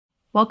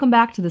Welcome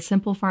back to the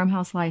Simple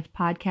Farmhouse Life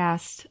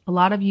podcast. A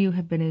lot of you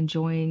have been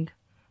enjoying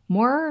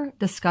more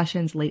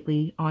discussions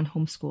lately on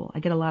homeschool. I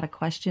get a lot of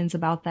questions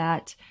about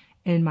that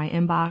in my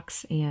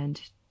inbox and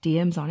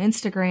DMs on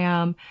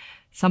Instagram,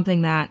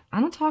 something that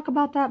I don't talk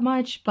about that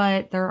much,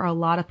 but there are a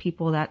lot of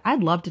people that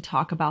I'd love to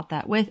talk about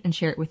that with and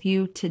share it with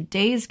you.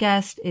 Today's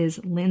guest is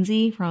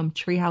Lyndsey from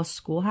Treehouse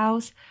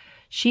Schoolhouse.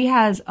 She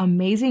has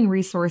amazing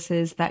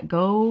resources that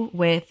go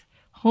with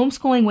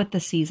homeschooling with the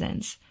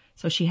seasons.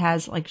 So she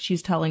has, like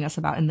she's telling us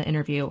about in the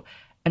interview,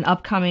 an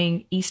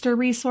upcoming Easter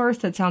resource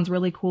that sounds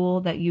really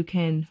cool that you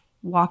can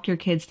walk your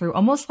kids through,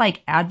 almost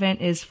like Advent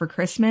is for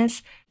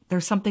Christmas.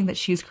 There's something that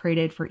she's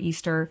created for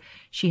Easter.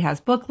 She has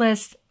book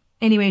lists.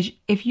 Anyways,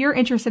 if you're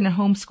interested in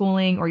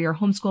homeschooling or you're a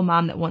homeschool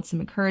mom that wants some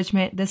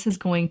encouragement, this is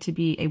going to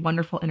be a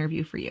wonderful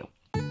interview for you.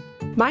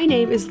 My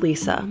name is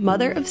Lisa,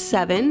 mother of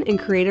 7 and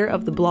creator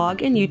of the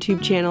blog and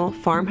YouTube channel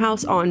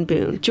Farmhouse on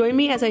Boone. Join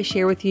me as I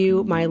share with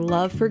you my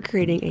love for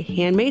creating a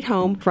handmade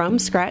home from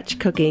scratch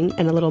cooking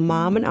and a little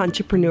mom and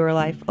entrepreneur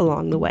life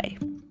along the way.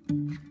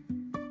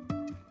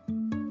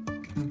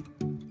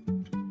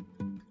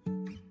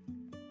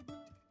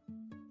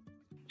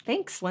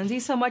 Thanks,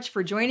 Lyndsey, so much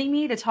for joining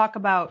me to talk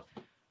about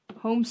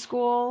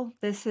homeschool.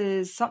 This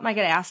is something I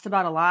get asked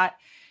about a lot.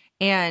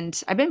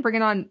 And I've been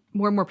bringing on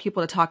more and more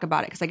people to talk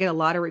about it because I get a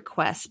lot of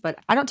requests, but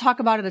I don't talk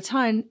about it a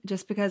ton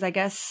just because I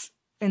guess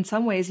in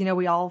some ways,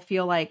 we all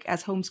feel like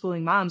as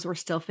homeschooling moms, we're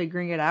still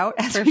figuring it out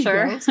as we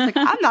go. So it's like,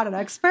 I'm not an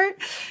expert.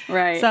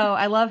 Right. So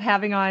I love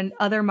having on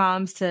other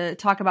moms to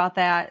talk about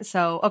that.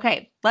 So,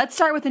 okay, let's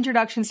start with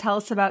introductions. Tell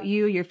us about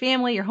you, your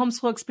family, your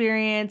homeschool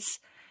experience,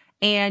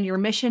 and your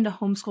mission to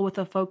homeschool with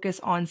a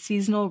focus on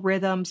seasonal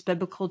rhythms,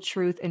 biblical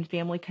truth, and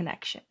family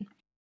connection.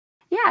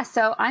 Yeah,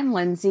 so I'm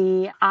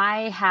Lyndsey.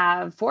 I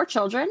have 4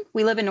 children.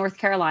 We live in North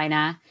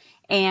Carolina,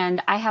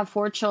 and I have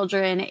 4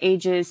 children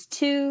ages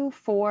 2,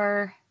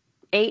 4,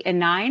 8, and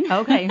 9.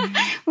 Okay.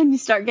 When you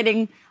start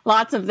getting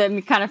lots of them,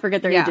 you kind of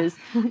forget their ages.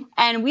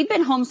 And we've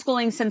been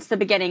homeschooling since the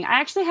beginning.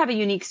 I actually have a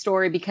unique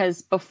story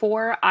because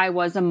before I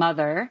was a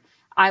mother,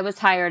 I was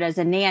hired as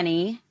a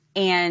nanny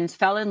and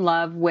fell in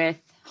love with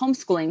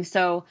homeschooling.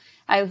 So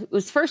I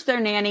was first their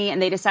nanny,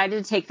 and they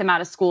decided to take them out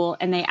of school,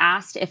 and they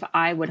asked if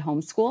I would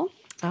homeschool.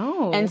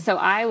 Oh. And so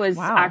I was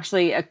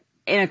actually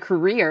in a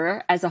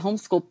career as a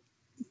homeschool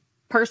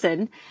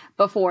person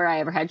before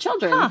I ever had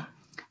children. Huh.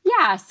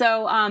 Yeah.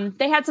 So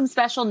they had some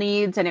special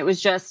needs, and it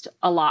was just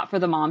a lot for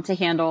the mom to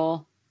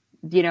handle,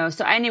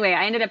 So anyway,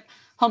 I ended up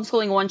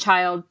homeschooling one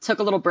child, took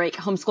a little break,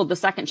 homeschooled the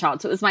second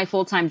child. So it was my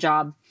full-time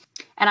job.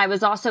 And I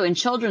was also in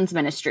children's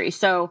ministry.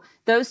 So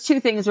those 2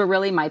 things were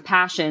really my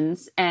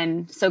passions.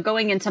 And so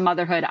going into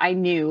motherhood, I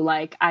knew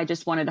I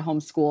just wanted to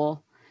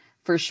homeschool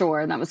for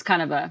sure. And that was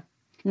kind of a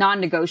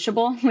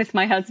non-negotiable with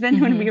my husband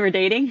when we were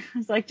dating. I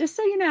was like, just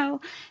so you know,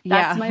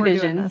 that's my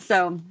vision.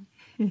 So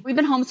we've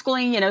been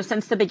homeschooling,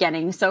 since the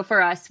beginning. So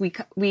for us,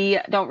 we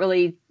don't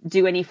really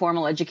do any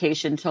formal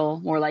education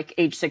till more like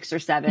age 6 or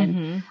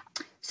 7.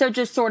 So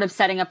just sort of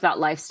setting up that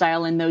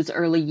lifestyle in those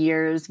early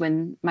years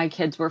when my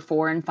kids were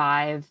 4 and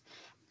 5.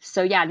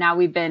 So yeah, now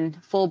we've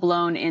been full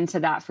blown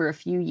into that for a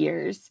few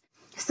years.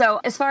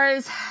 So as far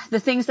as the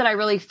things that I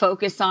really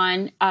focus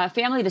on,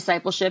 family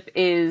discipleship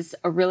is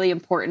a really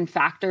important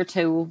factor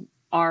to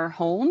our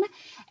home.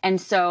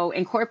 And so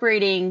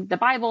incorporating the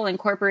Bible,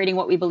 incorporating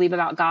what we believe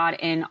about God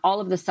in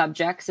all of the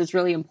subjects is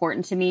really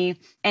important to me.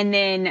 And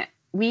then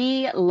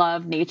we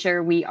love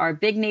nature. We are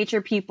big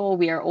nature people.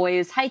 We are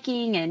always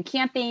hiking and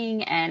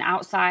camping and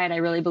outside. I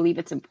really believe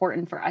it's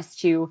important for us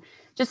to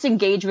just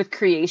engage with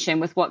creation,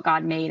 with what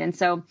God made. And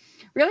so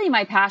really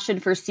my passion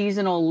for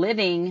seasonal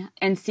living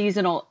and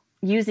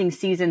using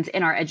seasons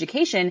in our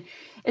education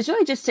is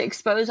really just to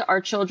expose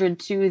our children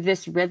to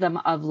this rhythm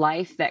of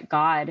life that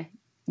God,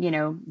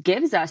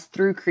 gives us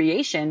through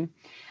creation.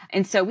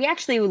 And so we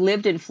actually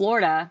lived in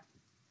Florida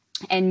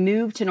and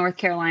moved to North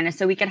Carolina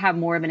so we could have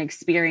more of an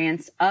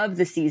experience of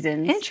the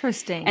seasons.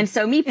 Interesting. And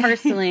so me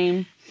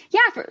personally,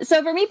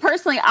 so for me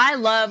personally, I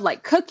love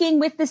cooking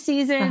with the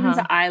seasons.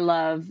 I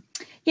love,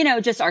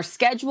 just our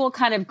schedule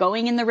kind of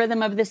going in the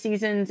rhythm of the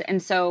seasons.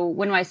 And so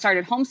when I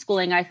started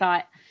homeschooling, I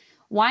thought,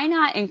 why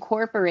not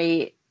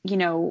incorporate,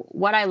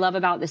 what I love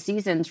about the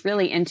seasons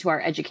really into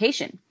our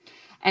education?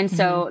 And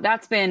so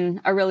that's been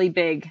a really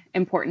big,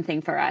 important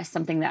thing for us,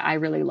 something that I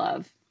really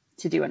love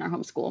to do in our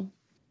homeschool.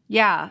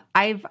 Yeah,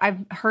 I've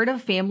heard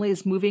of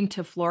families moving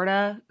to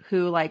Florida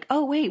who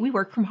oh, wait, we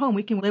work from home.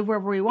 We can live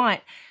wherever we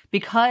want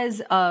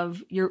because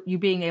of you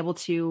being able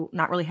to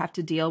not really have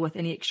to deal with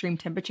any extreme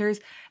temperatures.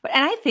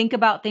 And I think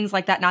about things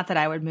like that, not that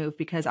I would move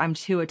because I'm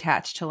too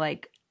attached to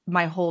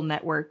my whole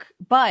network,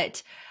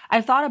 but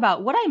I've thought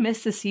about would I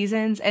miss the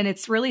seasons? And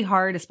it's really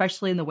hard,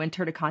 especially in the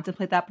winter, to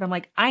contemplate that. But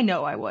I'm I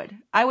know I would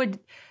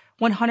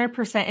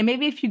 100%. And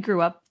maybe if you grew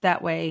up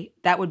that way,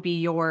 that would be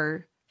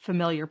your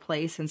familiar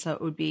place. And so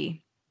it would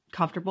be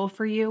comfortable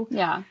for you.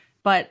 Yeah.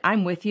 But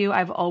I'm with you.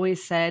 I've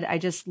always said, I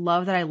just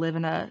love that I live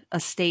in a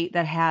state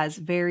that has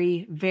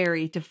very,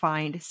 very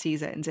defined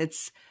seasons.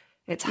 It's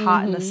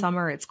hot in the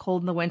summer. It's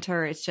cold in the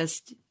winter. It's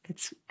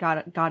it's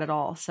got it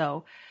all.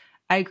 So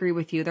I agree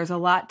with you. There's a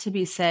lot to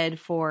be said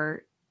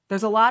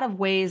there's a lot of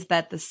ways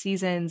that the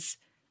seasons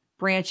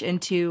branch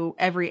into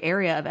every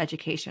area of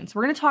education. So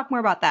we're going to talk more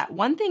about that.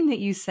 One thing that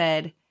you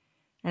said,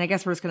 and I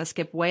guess we're just going to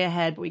skip way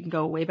ahead, but we can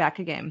go way back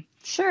again.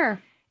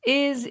 Sure.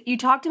 Is you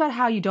talked about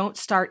how you don't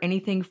start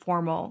anything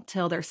formal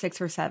till they're 6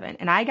 or 7.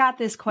 And I got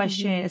this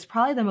question. It's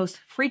probably the most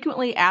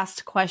frequently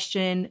asked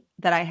question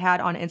that I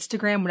had on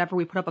Instagram whenever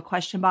we put up a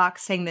question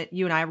box saying that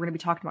you and I were going to be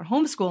talking about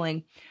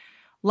homeschooling.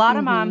 A lot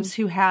of moms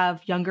who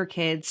have younger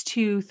kids,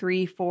 2,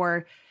 3,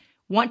 4,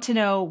 want to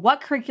know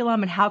what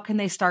curriculum and how can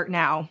they start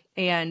now.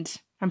 And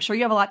I'm sure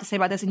you have a lot to say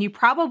about this. And you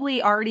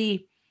probably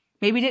already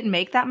maybe didn't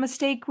make that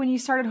mistake when you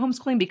started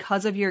homeschooling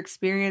because of your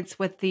experience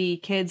with the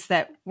kids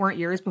that weren't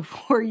yours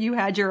before you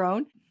had your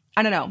own.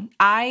 I don't know.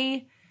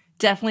 I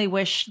definitely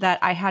wish that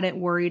I hadn't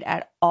worried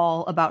at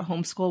all about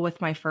homeschool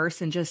with my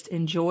first and just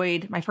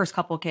enjoyed my first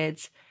couple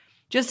kids,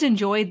 just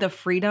enjoyed the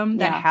freedom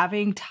that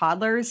having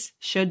toddlers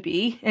should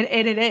be. And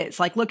it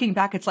is. Like looking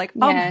back, it's like,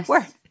 oh my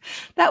word,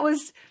 that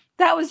was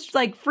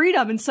like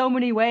freedom in so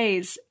many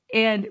ways.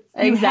 And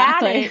you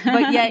had it,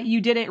 but yet you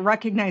didn't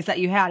recognize that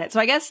you had it. So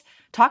I guess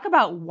talk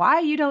about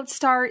why you don't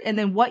start and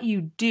then what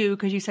you do,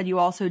 because you said you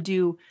also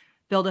do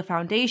build a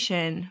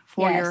foundation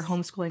for your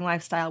homeschooling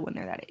lifestyle when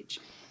they're that age.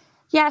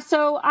 Yeah,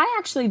 so I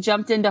actually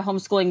jumped into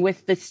homeschooling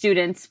with the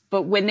students,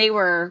 but when they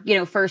were,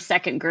 first,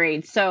 second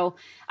grade. So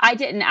I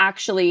didn't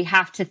actually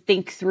have to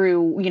think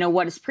through,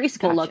 what does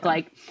preschool look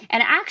like?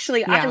 And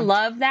actually, I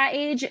love that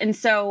age. And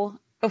so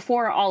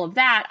before all of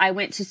that, I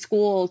went to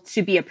school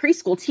to be a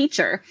preschool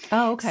teacher.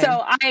 Oh, okay.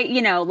 So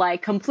I,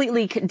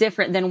 completely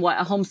different than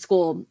what a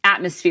homeschool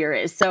atmosphere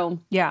is. So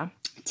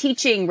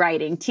teaching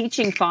writing,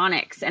 teaching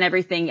phonics and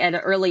everything at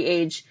an early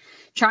age,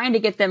 trying to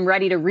get them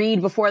ready to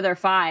read before they're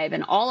 5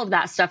 and all of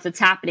that stuff that's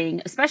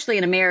happening, especially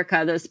in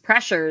America, those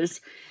pressures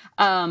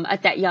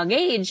at that young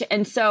age.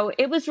 And so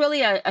it was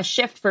really a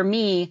shift for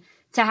me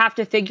to have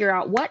to figure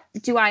out, what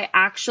do I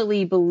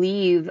actually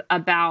believe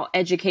about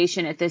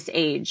education at this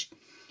age?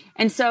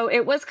 And so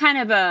it was kind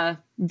of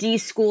a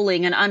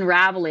deschooling and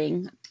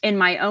unraveling in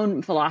my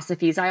own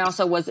philosophies. I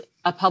also was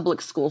a public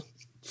school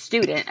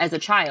student as a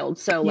child.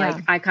 So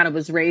I kind of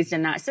was raised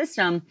in that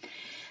system.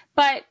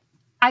 But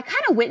I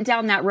kind of went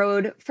down that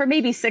road for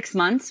maybe 6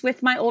 months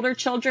with my older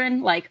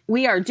children. Like,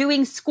 we are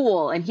doing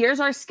school and here's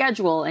our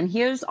schedule and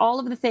here's all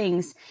of the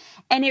things.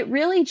 And it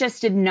really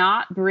just did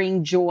not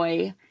bring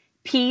joy,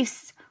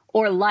 peace,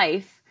 or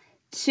life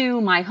to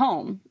my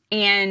home.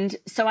 And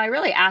so I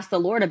really asked the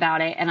Lord about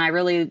it, and I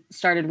really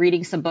started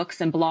reading some books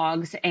and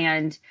blogs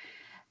and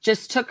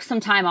just took some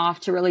time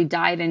off to really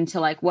dive into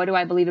what do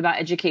I believe about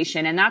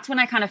education? And that's when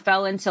I kind of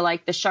fell into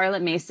the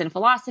Charlotte Mason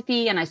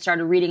philosophy. And I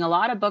started reading a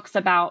lot of books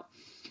about,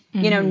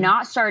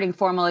 not starting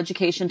formal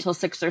education till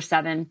 6 or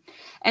 7.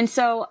 And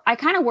so I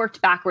kind of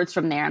worked backwards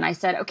from there. And I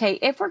said, okay,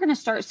 if we're going to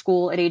start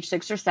school at age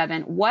 6 or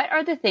 7, what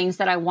are the things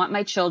that I want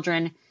my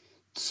children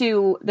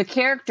to, the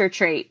character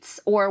traits,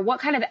 or what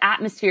kind of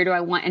atmosphere do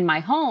I want in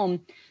my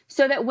home,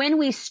 so that when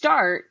we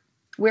start,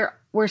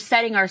 we're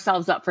setting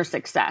ourselves up for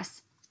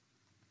success.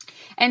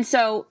 And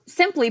so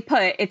simply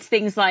put, it's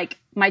things like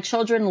my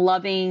children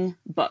loving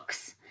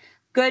books,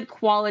 good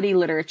quality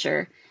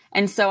literature.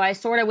 And so I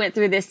sort of went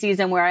through this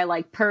season where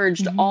I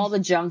purged all the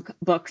junk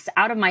books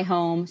out of my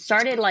home,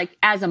 started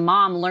as a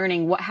mom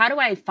learning how do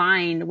I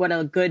find what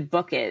a good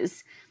book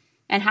is?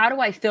 And how do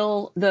I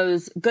fill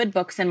those good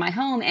books in my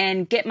home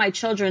and get my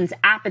children's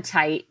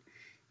appetite,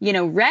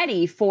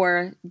 ready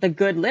for the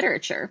good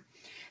literature?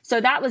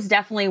 So that was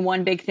definitely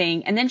one big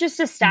thing. And then just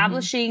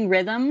establishing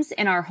rhythms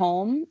in our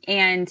home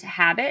and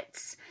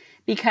habits,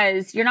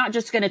 because you're not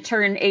just going to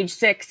turn age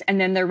 6 and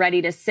then they're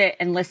ready to sit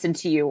and listen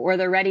to you, or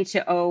they're ready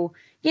to,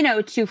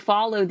 to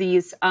follow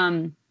these,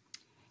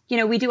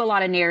 we do a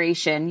lot of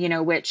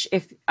narration, which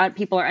if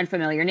people are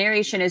unfamiliar,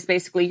 narration is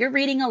basically you're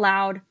reading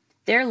aloud.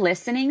 They're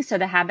listening, so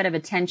the habit of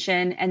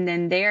attention, and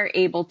then they're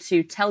able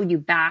to tell you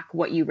back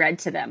what you read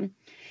to them.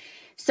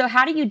 So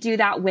how do you do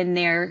that when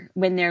they're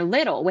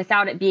little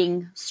without it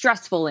being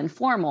stressful and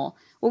formal?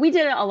 Well, we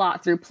did it a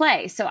lot through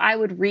play. So I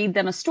would read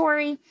them a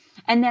story,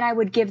 and then I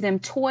would give them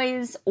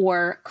toys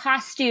or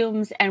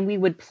costumes, and we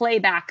would play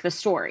back the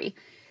story.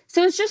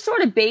 So it's just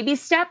sort of baby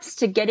steps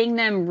to getting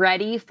them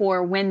ready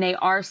for when they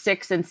are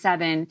 6 and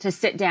 7 to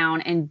sit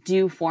down and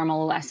do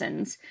formal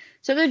lessons.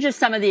 So they're just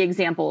some of the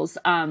examples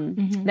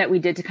that we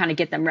did to kind of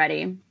get them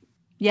ready.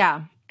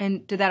 Yeah.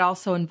 And did that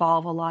also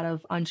involve a lot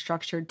of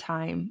unstructured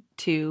time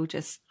too?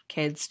 Just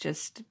kids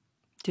just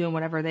doing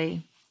whatever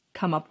they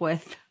come up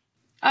with?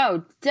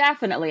 Oh,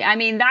 definitely. I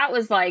mean, that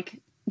was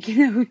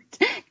 10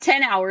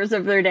 hours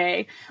of their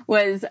day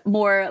was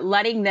more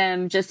letting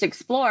them just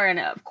explore. And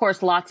of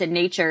course, lots in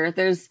nature.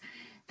 There's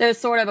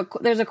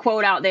a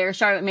quote out there.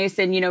 Charlotte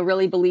Mason,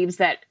 really believes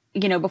that,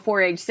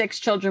 before age 6,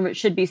 children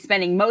should be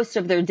spending most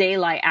of their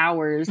daylight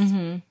hours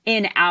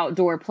in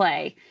outdoor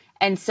play.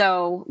 And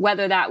so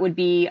whether that would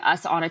be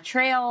us on a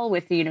trail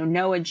with,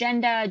 no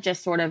agenda,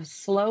 just sort of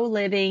slow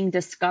living,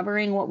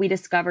 discovering what we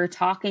discover,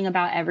 talking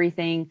about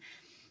everything,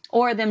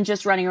 or them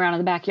just running around in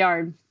the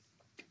backyard,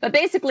 But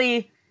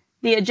basically,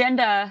 the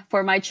agenda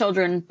for my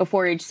children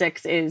before age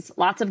 6 is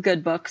lots of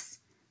good books,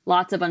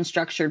 lots of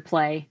unstructured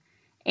play,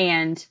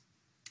 and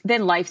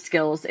then life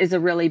skills is a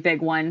really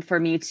big one for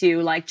me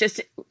too. Like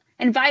just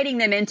inviting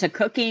them into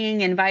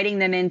cooking, inviting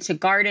them into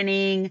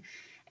gardening,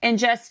 and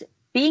just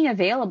being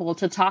available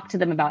to talk to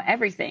them about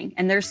everything.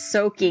 And they're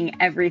soaking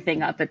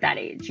everything up at that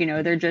age. You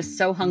know, they're just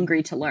so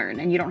hungry to learn,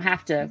 and you don't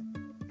have to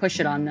push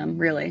it on them,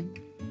 really.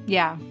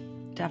 Yeah,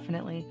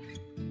 definitely.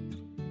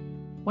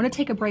 I want to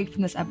take a break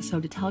from this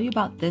episode to tell you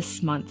about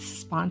this month's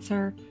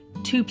sponsor,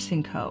 Toops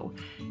 & Co.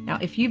 Now,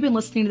 if you've been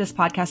listening to this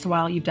podcast a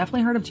while, you've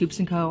definitely heard of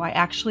Toops & Co. I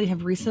actually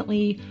have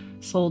recently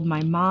sold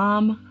my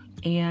mom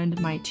and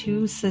my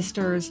 2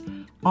 sisters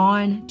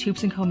on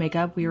Toops & Co.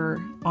 makeup. We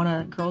were on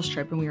a girls'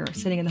 trip and we were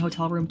sitting in the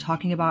hotel room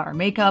talking about our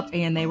makeup,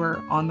 and they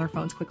were on their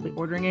phones quickly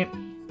ordering it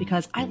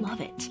because I love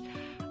it.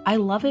 I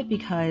love it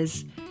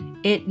because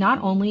it not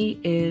only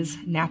is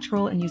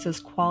natural and uses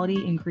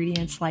quality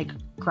ingredients like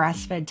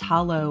grass-fed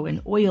tallow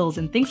and oils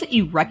and things that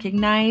you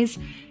recognize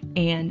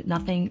and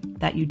nothing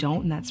that you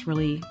don't, and that's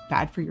really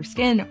bad for your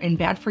skin and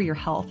bad for your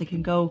health. It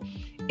can go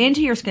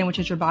into your skin, which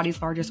is your body's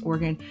largest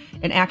organ,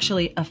 and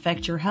actually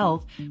affect your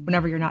health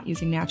whenever you're not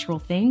using natural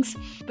things.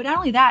 But not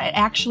only that, it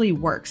actually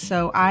works.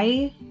 So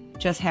I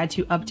just had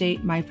to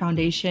update my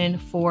foundation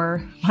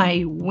for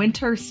my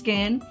winter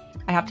skin.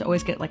 I have to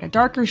always get like a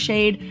darker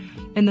shade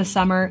in the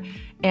summer.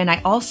 And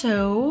I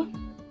also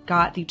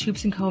got the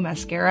Toops & Co.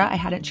 mascara. I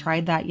hadn't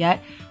tried that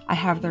yet. I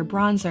have their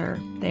bronzer,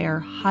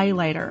 their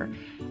highlighter.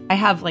 I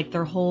have like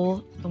their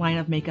whole line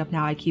of makeup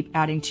now. I keep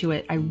adding to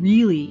it. I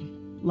really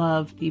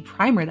love the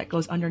primer that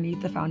goes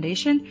underneath the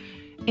foundation.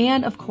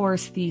 And of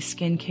course, the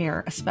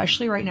skincare,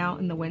 especially right now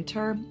in the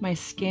winter, my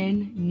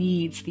skin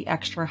needs the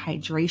extra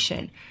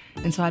hydration.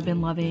 And so I've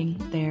been loving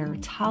their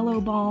tallow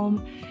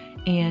balm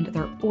and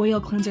their oil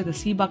cleanser, the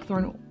sea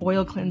buckthorn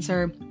oil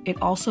cleanser.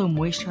 It also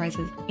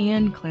moisturizes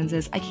and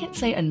cleanses. I can't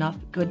say enough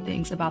good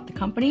things about the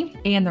company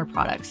and their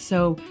products.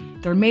 So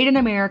they're made in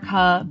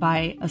America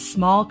by a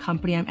small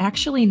company. I'm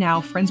actually now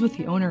friends with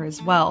the owner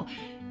as well.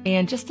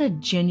 And just a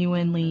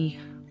genuinely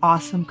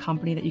awesome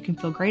company that you can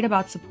feel great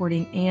about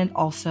supporting, and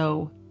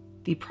also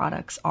the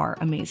products are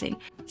amazing.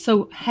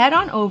 So head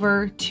on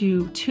over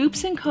to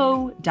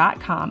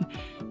toopsandco.com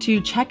to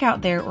check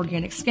out their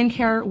organic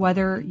skincare.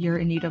 Whether you're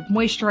in need of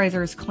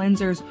moisturizers,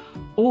 cleansers,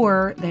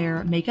 or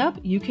their makeup,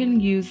 you can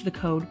use the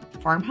code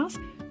FARMHOUSE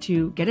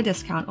to get a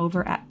discount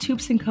over at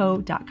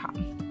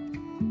toopsandco.com.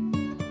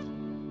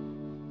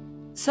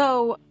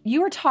 So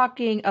you were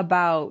talking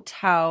about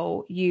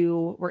how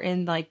you were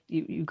in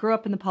you grew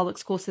up in the public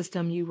school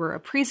system, you were a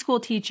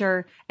preschool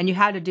teacher, and you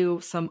had to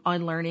do some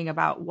unlearning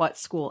about what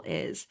school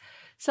is.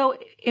 So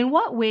in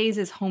what ways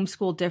is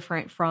homeschool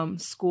different from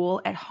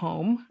school at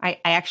home? I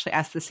actually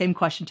asked the same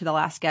question to the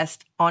last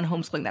guest on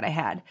homeschooling that I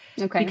had.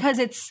 Okay. Because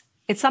it's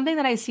something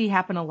that I see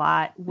happen a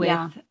lot with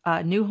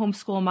new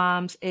homeschool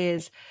moms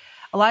is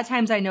a lot of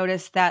times I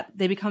notice that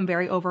they become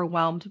very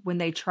overwhelmed when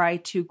they try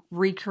to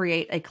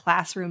recreate a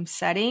classroom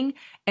setting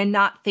and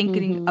not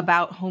thinking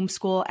about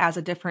homeschool as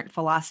a different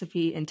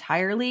philosophy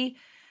entirely.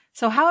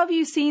 So how have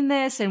you seen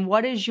this, and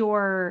what is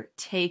your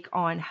take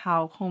on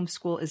how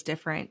homeschool is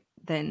different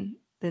than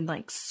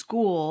like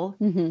school,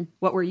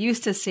 what we're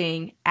used to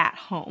seeing at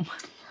home?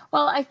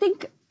 Well, I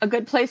think a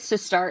good place to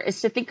start is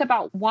to think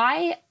about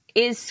why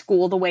is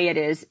school the way it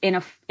is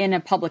in a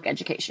public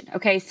education.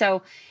 Okay,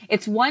 so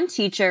it's one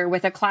teacher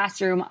with a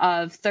classroom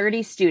of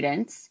 30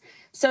 students.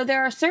 So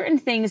there are certain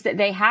things that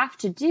they have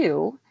to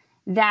do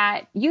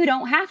that you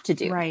don't have to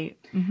do. Right.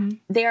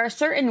 There are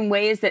certain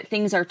ways that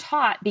things are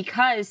taught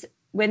because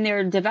when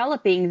they're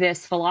developing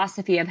this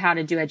philosophy of how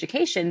to do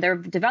education, they're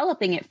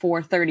developing it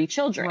for 30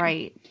 children.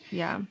 Right.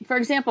 Yeah. For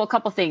example, a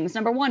couple things.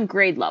 Number one,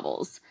 grade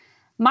levels.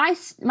 My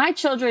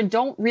children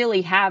don't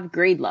really have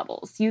grade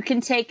levels. You can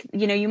take,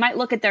 you might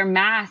look at their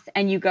math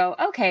and you go,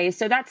 okay,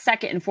 so that's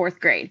 2nd and 4th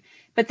grade.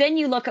 But then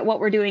you look at what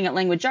we're doing at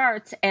language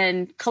arts,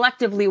 and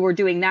collectively we're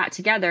doing that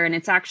together, and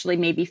it's actually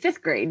maybe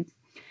 5th grade.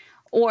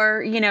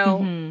 Or,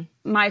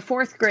 my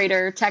 4th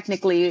grader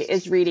technically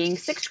is reading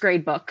 6th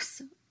grade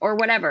books or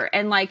whatever.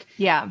 And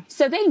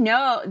so they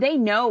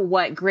know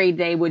what grade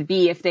they would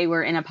be if they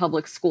were in a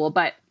public school.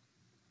 But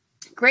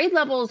grade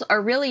levels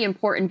are really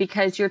important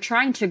because you're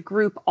trying to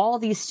group all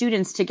these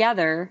students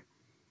together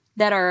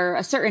that are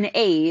a certain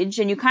age,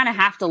 and you kind of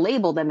have to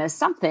label them as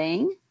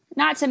something,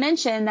 not to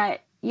mention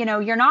that,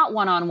 you're not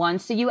one-on-one.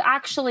 So you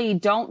actually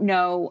don't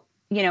know,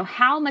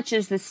 how much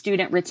is the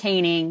student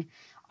retaining?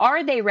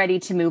 Are they ready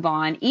to move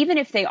on? Even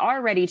if they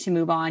are ready to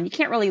move on, you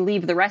can't really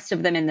leave the rest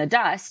of them in the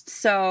dust.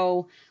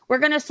 So we're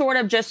going to sort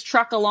of just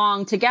truck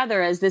along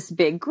together as this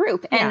big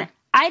group. And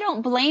I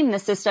don't blame the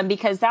system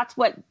because that's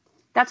what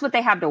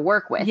they have to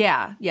work with.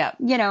 Yeah.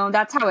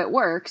 That's how it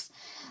works.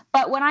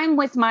 But when I'm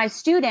with my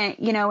student,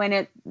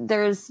 and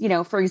there's,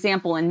 for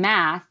example, in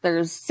math,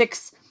 there's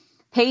 6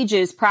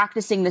 pages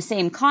practicing the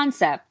same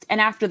concept. And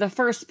after the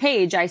first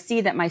page, I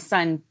see that my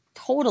son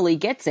totally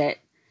gets it.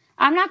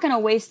 I'm not going to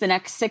waste the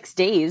next 6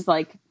 days,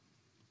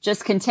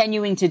 just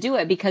continuing to do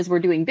it because we're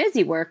doing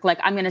busy work, like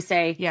I'm going to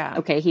say,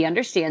 okay, he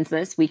understands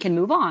this. We can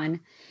move on.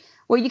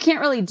 Well, you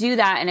can't really do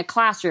that in a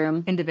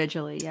classroom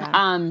individually.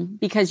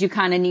 Because you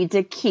kind of need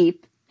to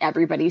keep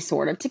everybody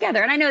sort of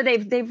together. And I know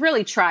they've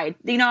really tried,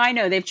 I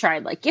know they've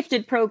tried like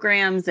gifted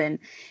programs and,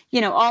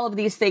 all of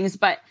these things.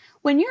 But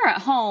when you're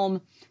at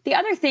home, the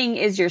other thing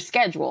is your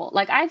schedule.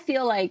 Like, I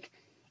feel like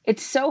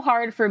it's so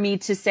hard for me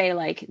to say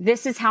like,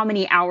 this is how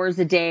many hours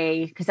a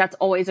day, because that's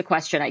always a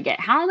question I get.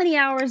 How many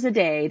hours a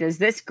day does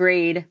this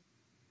grade,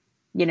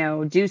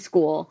 do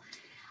school?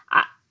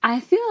 I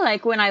feel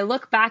like when I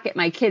look back at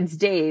my kids'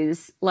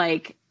 days,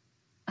 like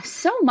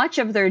so much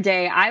of their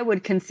day I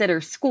would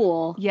consider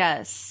school.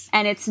 Yes.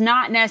 And it's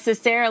not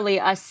necessarily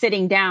us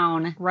sitting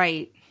down.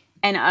 Right.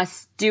 And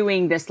us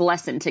doing this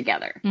lesson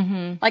together.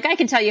 Mm-hmm. Like, I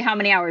can tell you how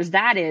many hours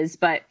that is,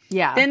 but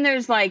then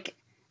there's like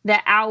the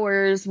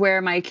hours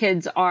where my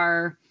kids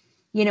are,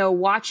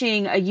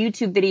 watching a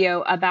YouTube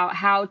video about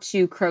how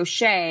to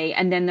crochet,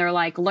 and then they're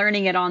like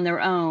learning it on their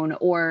own.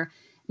 Or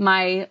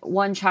my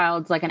one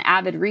child's like an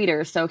avid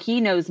reader, so he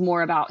knows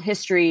more about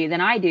history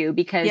than I do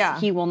because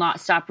he will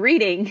not stop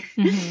reading.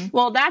 Mm-hmm.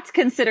 Well, that's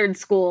considered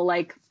school.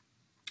 Like,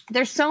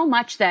 there's so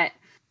much that,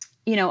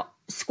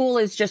 school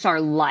is just our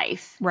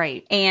life.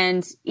 Right.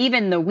 And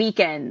even the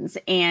weekends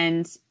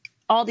and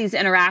all these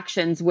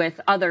interactions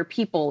with other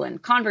people and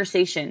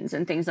conversations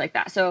and things like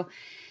that. So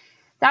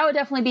that would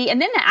definitely be,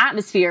 and then the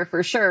atmosphere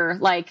for sure.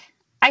 Like,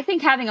 I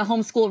think having a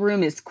homeschool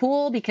room is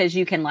cool because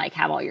you can like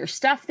have all your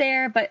stuff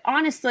there. But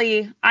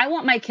honestly, I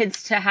want my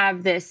kids to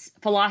have this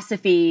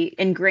philosophy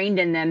ingrained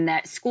in them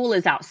that school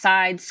is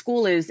outside,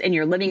 school is in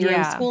your living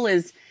room, school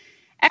is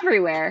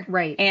everywhere.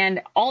 Right.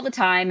 And all the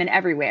time and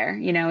everywhere,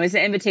 is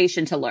an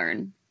invitation to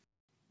learn.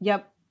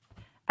 Yep.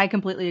 I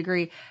completely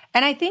agree.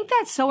 And I think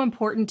that's so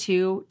important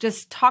too,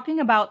 just talking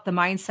about the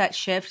mindset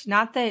shift,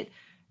 not that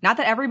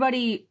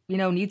everybody,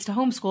 needs to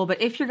homeschool,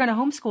 but if you're going to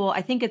homeschool,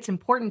 I think it's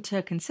important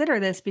to consider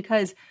this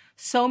because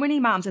so many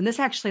moms, and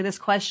this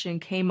question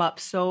came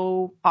up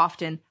so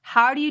often.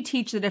 How do you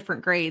teach the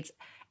different grades?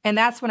 And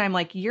that's when I'm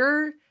like,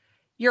 you're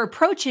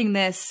approaching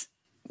this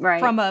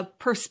from a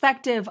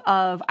perspective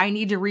of, I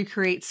need to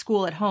recreate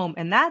school at home.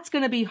 And that's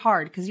going to be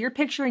hard because you're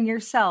picturing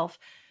yourself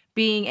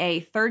being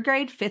a 3rd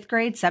grade, 5th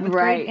grade, 7th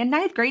grade, and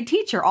 9th grade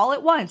teacher all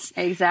at once.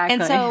 Exactly.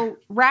 And so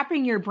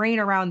wrapping your brain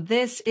around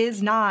this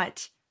is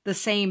not the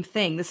same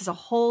thing. This is a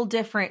whole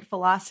different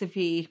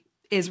philosophy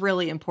is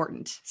really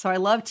important. So I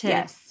love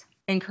to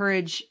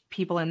encourage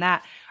people in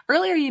that.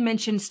 Earlier, you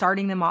mentioned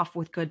starting them off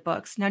with good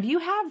books. Now, do you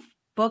have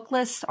book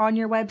lists on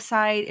your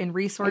website and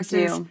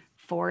resources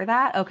for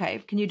that?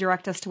 Okay. Can you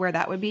direct us to where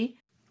that would be?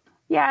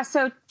 Yeah.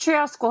 So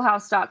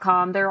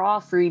treehouseschoolhouse.com, they're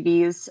all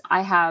freebies.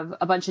 I have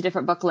a bunch of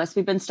different book lists.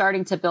 We've been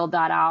starting to build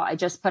that out. I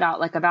just put out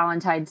like a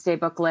Valentine's Day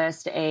book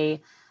list, one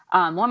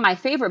of my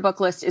favorite book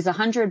lists is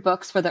 100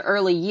 books for the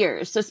early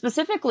years. So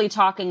specifically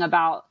talking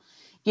about,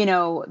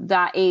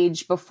 that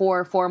age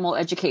before formal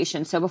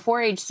education. So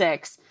before age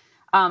 6,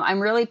 I'm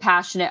really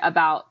passionate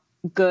about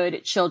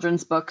good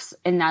children's books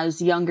in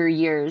those younger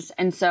years.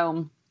 And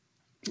so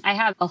I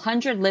have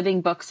 100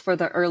 living books for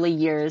the early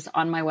years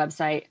on my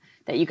website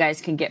that you guys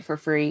can get for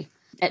free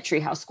at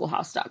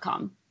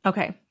treehouseschoolhouse.com.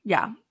 Okay.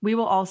 Yeah. We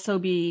will also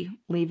be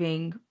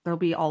there'll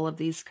be all of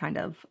these kind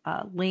of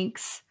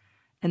links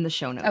in the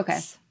show notes. Okay.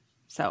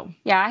 So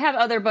I have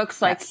other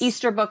books like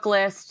Easter book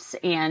lists.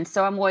 And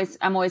so I'm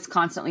always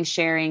constantly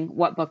sharing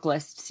what book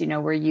lists,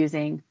 we're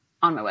using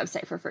on my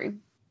website for free.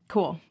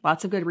 Cool.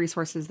 Lots of good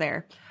resources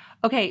there.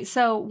 Okay.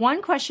 So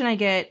one question I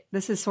get,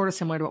 this is sort of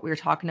similar to what we were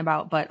talking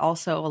about, but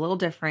also a little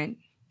different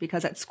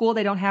because at school,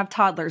 they don't have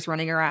toddlers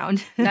running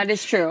around. That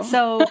is true.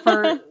 So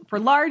for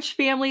large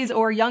families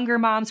or younger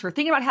moms who are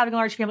thinking about having a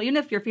large family, even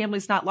if your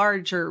family's not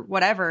large or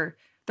whatever,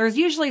 there's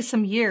usually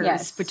some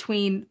years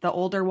between the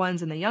older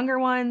ones and the younger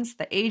ones,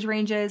 the age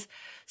ranges.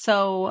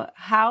 So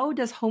how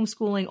does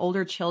homeschooling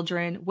older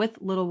children with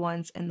little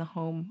ones in the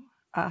home,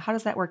 how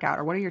does that work out?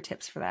 Or what are your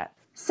tips for that?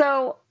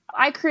 So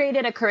I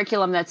created a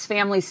curriculum that's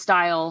family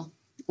style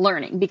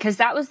learning because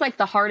that was like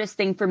the hardest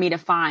thing for me to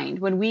find.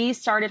 When we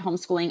started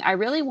homeschooling, I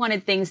really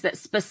wanted things that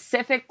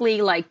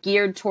specifically like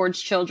geared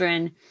towards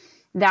children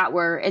that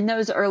were in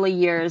those early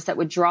years that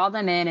would draw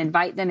them in,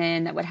 invite them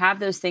in, that would have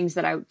those things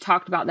that I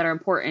talked about that are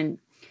important,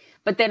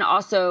 but then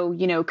also,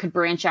 could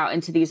branch out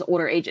into these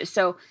older ages.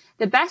 So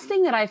the best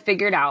thing that I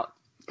figured out,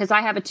 because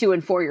I have a 2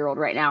 and 4-year-old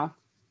right now,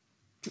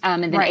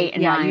 and then 8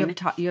 and 9.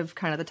 You have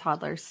kind of the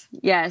toddlers.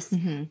 Yes.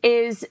 Mm-hmm.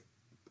 Is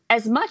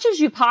as much as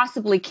you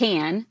possibly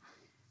can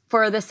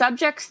for the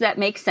subjects that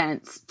make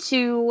sense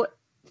to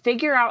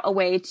figure out a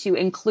way to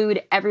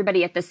include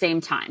everybody at the same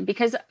time,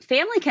 because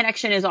family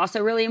connection is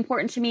also really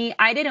important to me.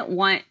 I didn't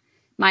want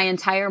my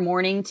entire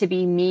morning to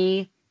be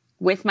me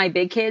with my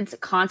big kids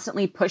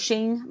constantly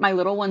pushing my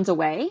little ones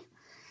away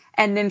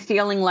and then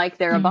feeling like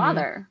they're a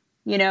bother,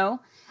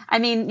 I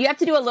mean, you have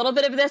to do a little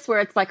bit of this where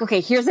it's like, okay,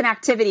 here's an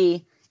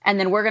activity and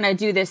then we're going to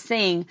do this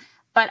thing.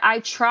 But I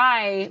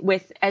try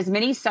with as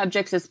many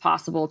subjects as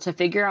possible to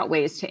figure out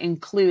ways to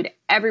include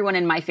everyone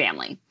in my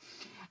family.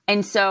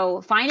 And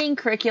so finding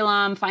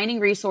curriculum, finding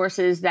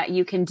resources that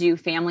you can do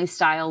family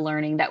style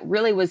learning that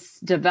really was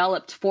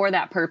developed for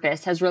that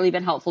purpose has really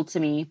been helpful to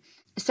me.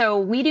 So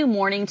we do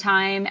morning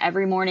time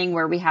every morning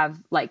where we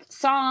have like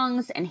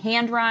songs and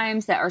hand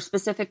rhymes that are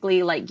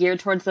specifically like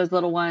geared towards those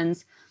little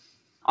ones,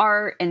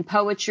 art and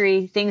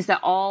poetry, things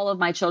that all of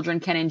my children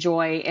can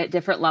enjoy at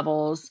different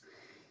levels.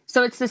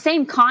 So it's the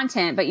same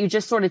content, but you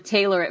just sort of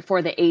tailor it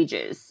for the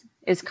ages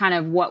is kind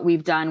of what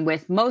we've done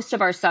with most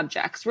of our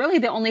subjects. Really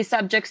the only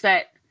subjects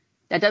that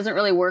doesn't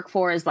really work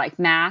for is like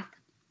math.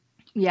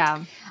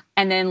 Yeah.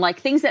 And then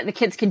like things that the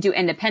kids can do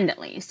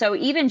independently. So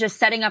even just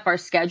setting up our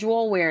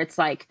schedule where it's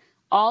like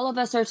all of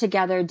us are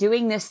together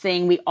doing this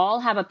thing. We all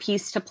have a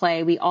piece to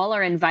play. We all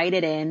are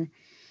invited in.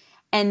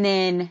 And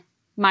then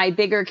my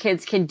bigger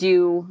kids can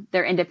do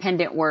their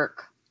independent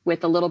work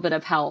with a little bit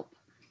of help.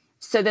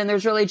 So then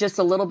there's really just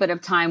a little bit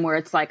of time where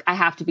it's like, I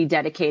have to be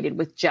dedicated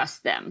with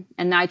just them.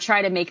 And I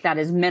try to make that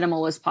as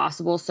minimal as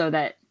possible so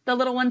that the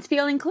little ones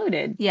feel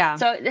included. Yeah.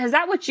 So is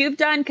that what you've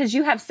done? Because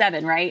you have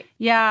 7, right?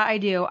 Yeah, I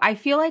do. I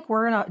feel like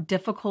we're in a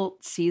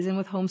difficult season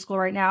with homeschool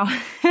right now.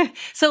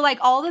 So like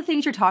all the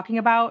things you're talking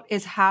about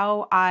is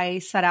how I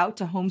set out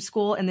to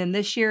homeschool. And then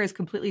this year is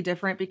completely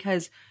different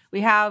because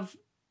we have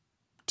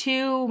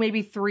 2,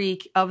 maybe 3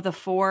 of the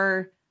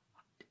 4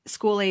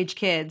 school age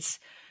kids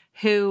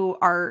who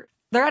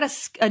they're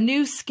at a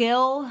new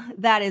skill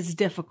that is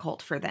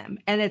difficult for them.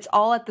 And it's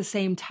all at the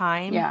same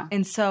time. Yeah.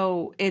 And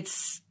so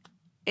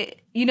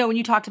when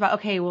you talked about,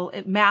 okay, well,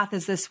 math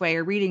is this way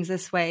or reading's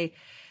this way.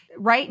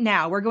 Right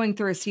now, we're going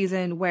through a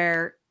season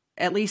where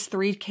at least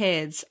 3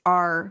 kids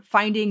are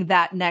finding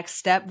that next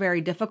step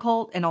very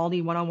difficult and all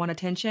need one-on-one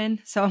attention.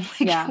 So I'm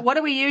like, What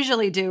do we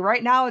usually do?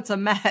 Right now, it's a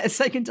mess.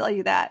 I can tell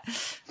you that.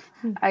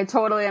 I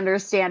totally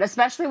understand,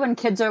 especially when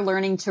kids are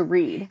learning to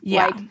read.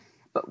 Yeah.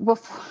 But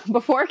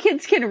before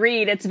kids can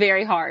read, it's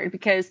very hard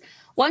because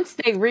once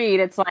they read,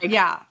 it's like,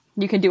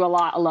 you can do a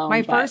lot alone.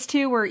 My first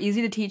 2 were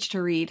easy to teach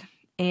to read,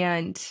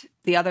 and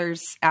the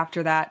others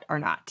after that are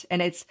not.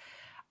 And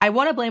I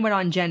want to blame it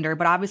on gender,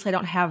 but obviously I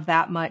don't have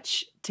that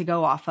much to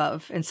go off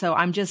of. And so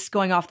I'm just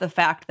going off the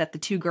fact that the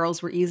 2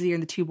 girls were easier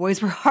and the 2 boys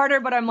were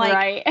harder. But I'm like,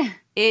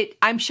 right.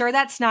 I'm sure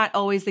that's not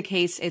always the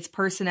case. It's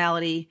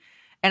personality.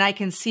 And I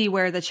can see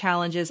where the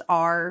challenges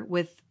are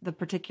with the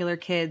particular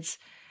kids.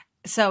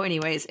 So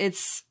anyways,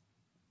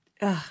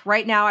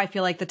 right now I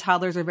feel like the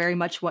toddlers are very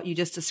much what you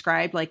just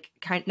described, like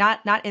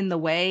not in the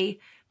way,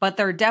 but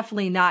they're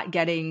definitely not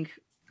getting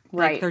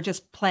right. Like they're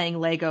just playing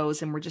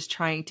Legos and we're just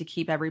trying to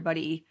keep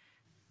everybody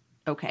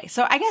okay.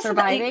 So I guess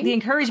the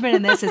encouragement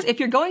in this is if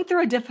you're going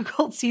through a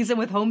difficult season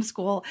with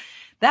homeschool,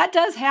 that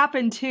does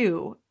happen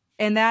too.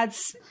 And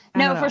that's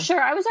no, for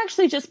sure. I was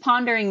actually just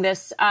pondering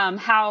this,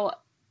 how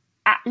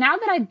now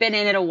that I've been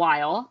in it a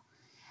while,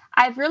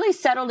 I've really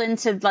settled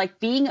into like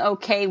being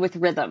okay with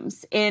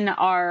rhythms in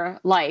our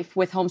life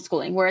with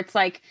homeschooling, where it's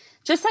like,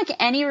 just like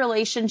any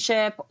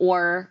relationship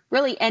or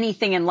really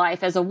anything in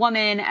life as a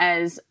woman,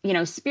 as,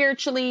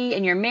 spiritually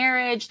in your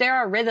marriage, there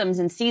are rhythms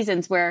and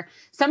seasons where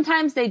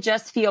sometimes they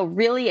just feel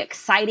really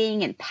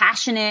exciting and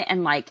passionate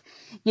and like,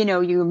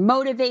 you're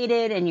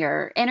motivated and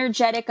you're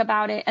energetic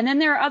about it. And then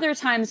there are other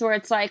times where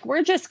it's like,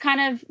 we're just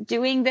kind of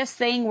doing this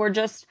thing. We're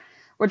just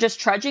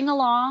trudging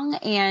along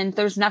and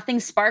there's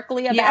nothing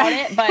sparkly about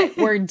it, but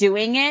we're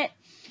doing it.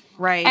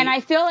 Right. And I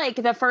feel like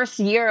the first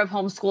year of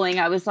homeschooling,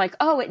 I was like,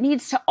 it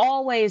needs to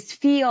always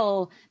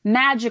feel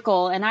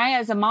magical. And I,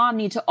 as a mom,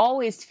 need to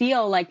always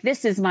feel like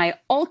this is my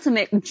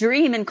ultimate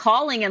dream and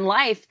calling in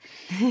life.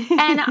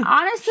 And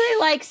honestly,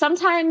 like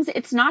sometimes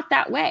it's not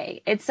that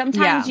way. It's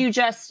sometimes you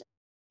just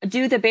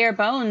do the bare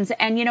bones.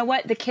 And you know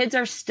what? The kids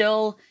are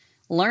still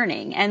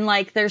learning. And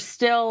like, they're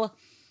still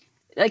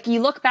like,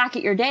 you look back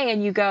at your day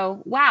and you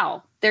go,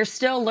 wow, they're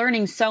still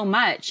learning so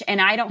much.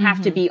 And I don't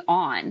have to be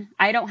on.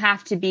 I don't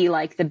have to be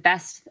like the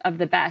best of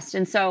the best.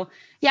 And so,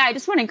 I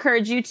just want to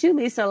encourage you too,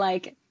 Lisa,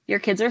 like your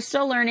kids are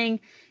still learning.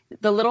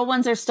 The little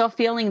ones are still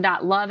feeling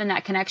that love and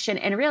that connection.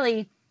 And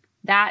really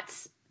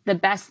that's the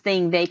best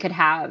thing they could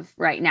have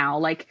right now.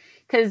 Like,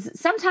 cause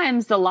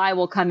sometimes the lie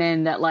will come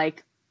in that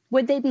like,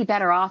 would they be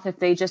better off if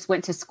they just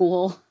went to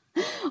school?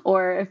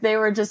 Or if they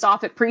were just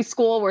off at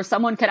preschool where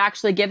someone could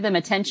actually give them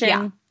attention.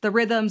 Yeah, the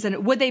rhythms,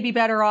 and would they be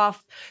better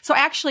off? So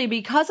actually,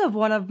 because of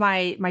one of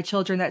my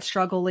children that's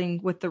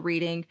struggling with the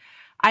reading,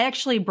 I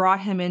actually brought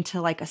him into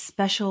like a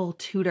special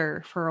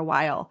tutor for a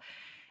while.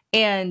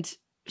 And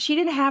she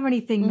didn't have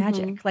anything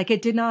magic. Like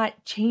it did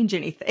not change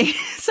anything.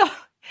 So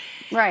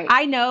right.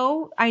 I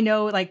know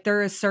like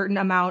there is a certain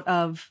amount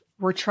of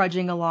we're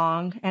trudging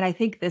along. And I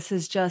think this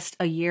is just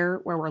a year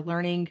where we're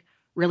learning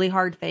really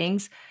hard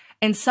things.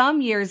 And some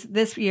years,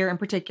 this year in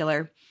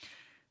particular,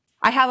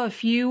 I have a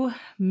few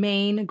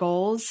main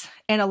goals,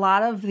 and a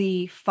lot of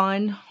the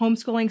fun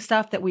homeschooling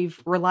stuff that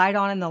we've relied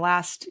on in the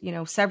last,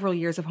 several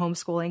years of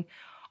homeschooling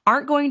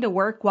aren't going to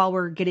work while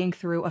we're getting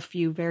through a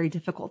few very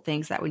difficult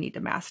things that we need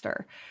to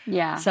master.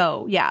 Yeah.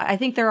 So I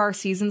think there are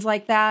seasons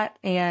like that.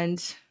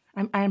 And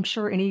I'm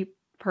sure any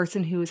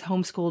person who is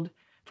homeschooled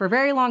for a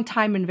very long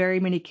time and very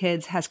many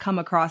kids has come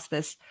across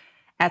this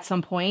at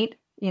some point,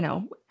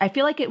 I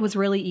feel like it was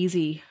really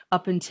easy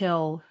up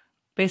until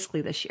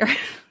basically this year.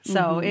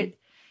 So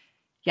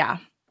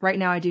right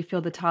now I do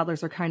feel the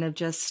toddlers are kind of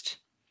just,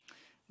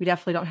 we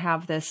definitely don't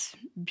have this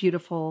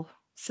beautiful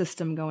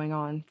system going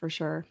on for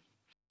sure.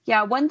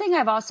 Yeah. One thing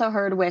I've also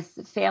heard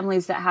with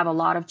families that have a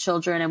lot of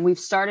children, and we've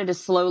started to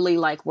slowly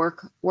like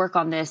work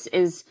on this,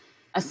 is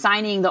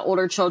assigning the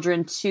older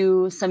children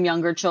to some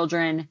younger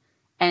children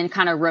and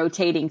kind of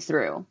rotating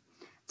through,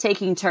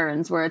 taking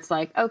turns where it's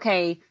like,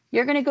 okay,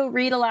 you're going to go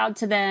read aloud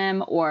to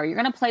them, or you're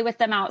going to play with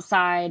them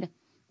outside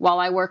while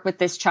I work with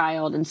this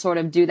child, and sort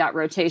of do that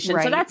rotation.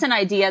 Right. So that's an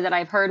idea that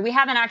I've heard. We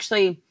haven't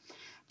actually,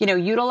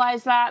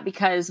 utilized that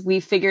because we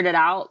figured it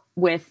out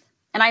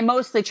and I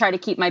mostly try to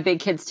keep my big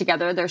kids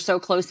together. They're so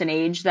close in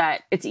age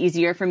that it's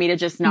easier for me to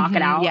just knock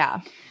it out.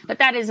 Yeah. But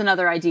that is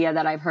another idea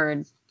that I've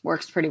heard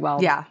works pretty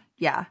well. Yeah.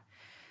 Yeah.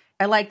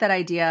 I like that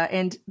idea.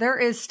 And there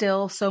is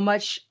still so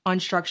much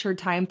unstructured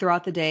time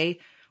throughout the day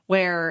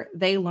where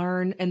they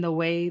learn in the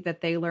way that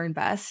they learn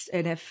best.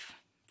 And if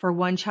for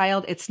one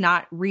child, it's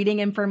not reading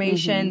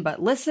information,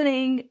 but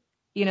listening,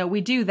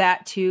 we do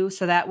that too.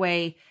 So that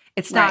way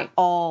it's not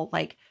all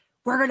like,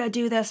 we're going to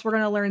do this, we're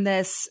going to learn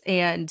this,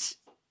 and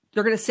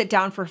you're going to sit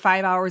down for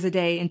 5 hours a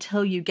day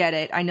until you get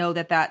it. I know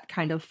that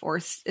kind of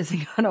force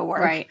isn't going to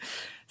work. Right.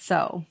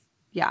 So,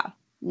 yeah.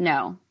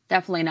 No,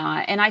 definitely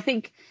not. And I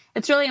think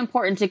it's really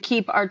important to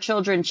keep our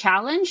children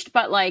challenged,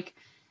 but like,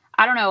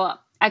 I don't know,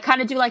 I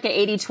kind of do like an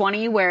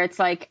 80-20 where it's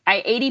like,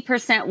 I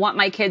 80% want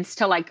my kids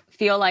to like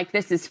feel like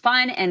this is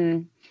fun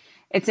and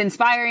it's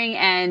inspiring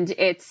and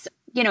it's,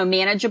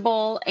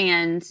 manageable,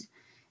 and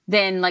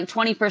then like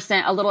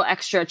 20% a little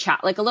extra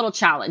like a little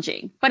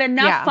challenging, but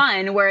enough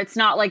fun where it's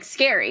not like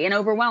scary and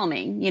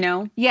overwhelming,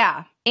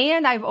 Yeah.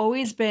 And I've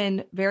always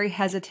been very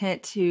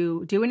hesitant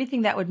to do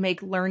anything that would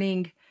make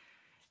learning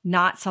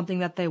not something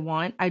that they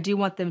want. I do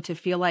want them to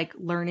feel like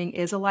learning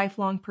is a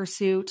lifelong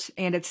pursuit,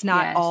 and it's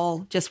not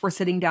all just we're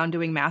sitting down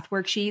doing math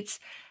worksheets.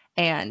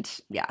 And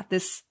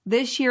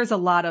this year's a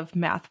lot of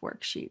math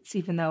worksheets,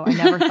 even though I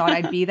never thought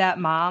I'd be that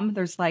mom.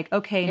 There's like,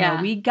 okay, no,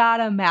 we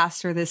gotta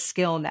master this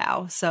skill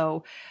now.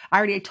 So I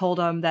already told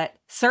them that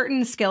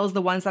certain skills,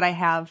 the ones that I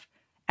have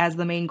as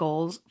the main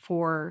goals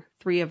for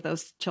 3 of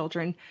those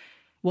children,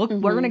 we're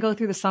going to go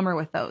through the summer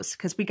with those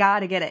because we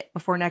got to get it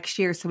before next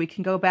year so we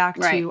can go back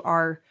to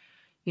our,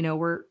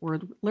 we're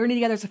learning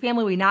together as a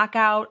family. We knock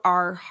out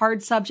our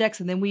hard subjects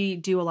and then we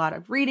do a lot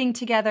of reading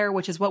together,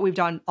 which is what we've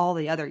done all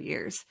the other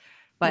years.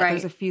 But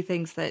there's a few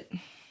things that you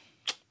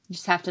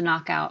just have to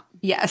knock out.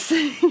 Yes.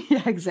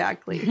 Yeah,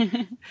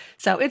 exactly.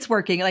 So it's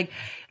working.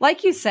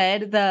 Like you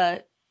said,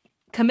 the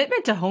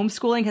commitment to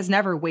homeschooling has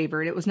never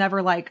wavered. It was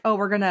never like, oh,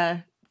 we're going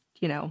to,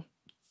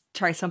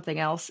 try something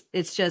else.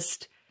 It's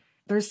just,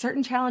 there's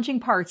certain challenging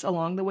parts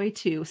along the way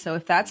too. So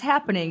if that's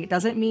happening, it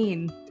doesn't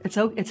mean it's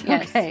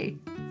okay.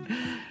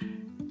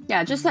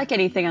 Yeah, just like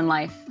anything in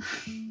life.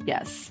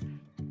 Yes.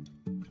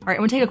 All right,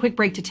 I'm going to take a quick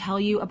break to tell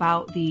you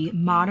about the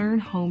Modern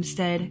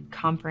Homestead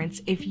Conference.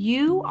 If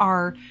you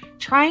are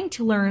trying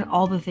to learn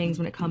all the things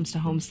when it comes to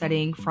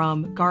homesteading,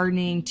 from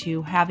gardening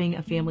to having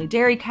a family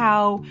dairy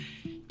cow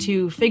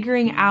to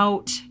figuring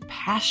out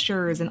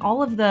pastures and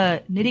all of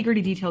the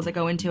nitty-gritty details that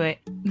go into it,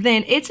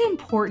 then it's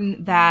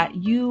important that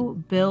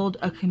you build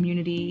a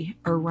community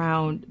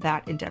around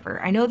that endeavor.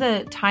 I know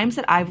the times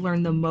that I've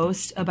learned the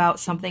most about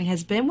something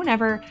has been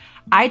whenever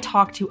I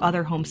talk to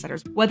other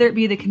homesteaders, whether it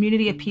be the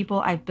community of people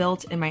I've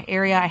built in my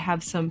area. I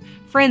have some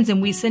friends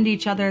and we send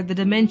each other the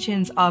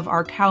dimensions of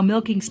our cow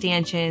milking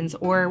stanchions,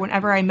 or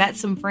whenever I met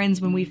some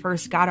friends when we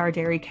first got our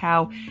dairy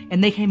cow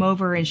and they came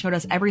over and showed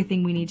us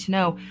everything we need to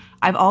know.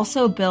 I've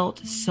also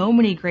built so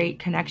many great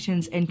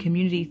connections and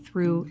community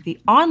through the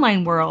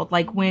online world,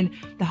 like when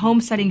the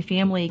homesteading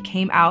family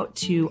came out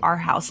to our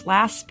house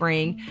last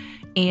spring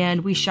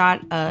and we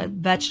shot a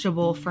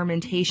vegetable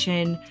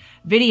fermentation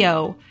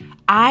video.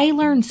 I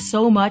learned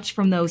so much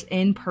from those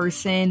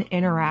in-person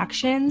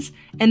interactions,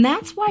 and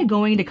that's why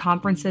going to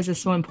conferences is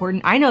so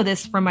important. I know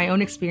this from my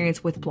own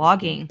experience with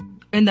blogging.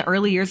 In the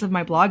early years of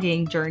my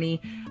blogging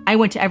journey, I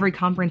went to every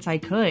conference I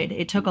could.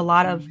 It took a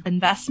lot of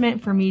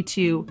investment for me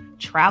to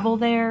travel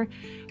there,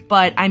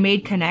 but I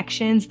made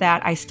connections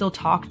that I still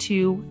talk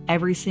to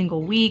every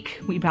single week.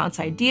 We bounce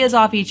ideas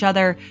off each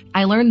other.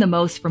 I learned the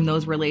most from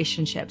those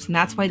relationships, and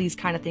that's why these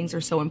kind of things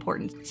are so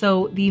important.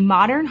 So the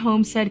Modern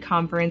Homestead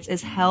Conference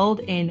is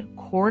held in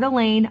Coeur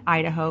d'Alene,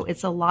 Idaho.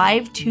 It's a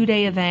live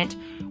 2-day event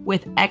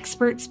with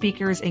expert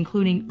speakers,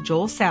 including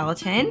Joel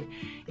Salatin.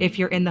 If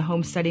you're in the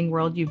homesteading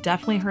world, you've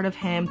definitely heard of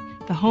him.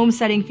 The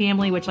homesteading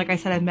family, which, like I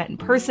said, I've met in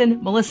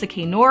person. Melissa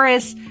K.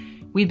 Norris.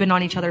 We've been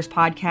on each other's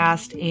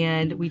podcast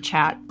and we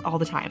chat all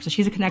the time. So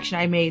she's a connection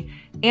I made.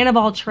 Ann of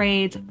All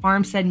Trades,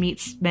 Farmstead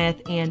Meets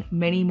Smith, and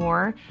many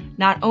more.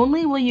 Not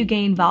only will you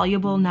gain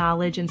valuable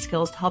knowledge and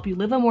skills to help you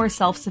live a more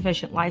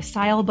self-sufficient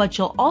lifestyle, but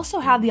you'll also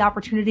have the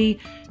opportunity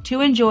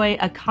to enjoy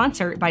a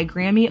concert by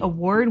Grammy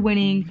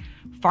award-winning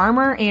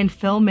farmer and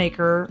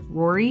filmmaker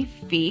Rory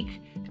Feek.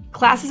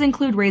 Classes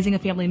include raising a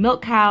family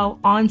milk cow,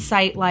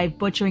 on-site live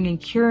butchering and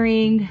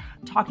curing,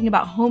 talking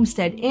about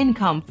homestead,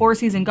 income,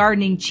 four-season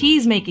gardening,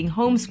 cheese making,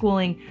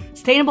 homeschooling,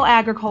 sustainable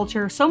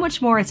agriculture, so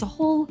much more. It's a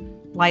whole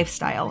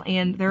lifestyle,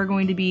 and there are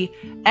going to be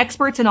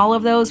experts in all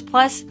of those.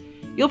 Plus,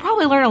 you'll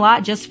probably learn a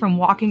lot just from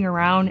walking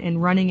around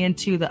and running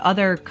into the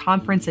other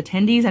conference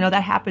attendees. I know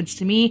that happens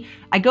to me.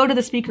 I go to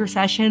the speaker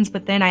sessions,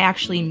 but then I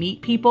actually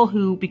meet people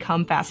who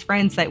become fast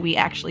friends that we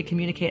actually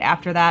communicate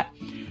after that.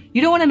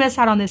 You don't want to miss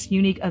out on this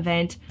unique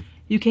event.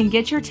 You can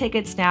get your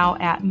tickets now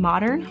at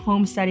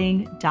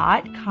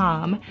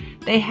modernhomesteading.com.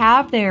 They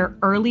have their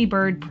early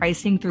bird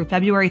pricing through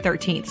February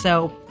 13th,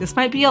 so this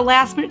might be a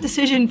last minute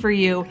decision for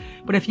you,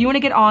 but if you want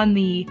to get on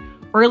the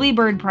early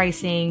bird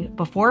pricing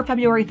before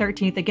February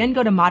 13th, again,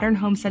 go to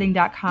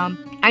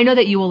modernhomesteading.com. I know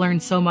that you will learn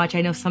so much.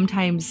 I know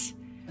sometimes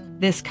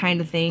this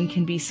kind of thing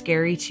can be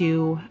scary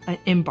to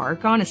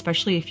embark on,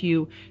 especially if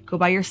you go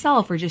by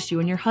yourself or just you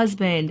and your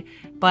husband.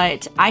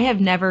 But I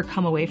have never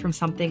come away from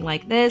something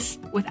like this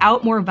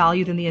without more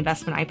value than the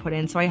investment I put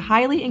in. So I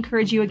highly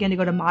encourage you again to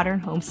go to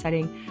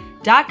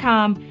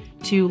modernhomesteading.com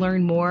to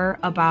learn more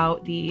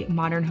about the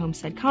Modern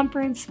Homestead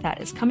Conference that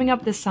is coming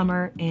up this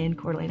summer in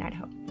Coeur d'Alene,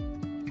 Idaho.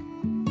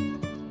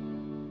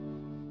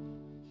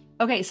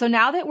 Okay, so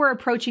now that we're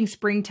approaching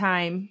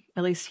springtime,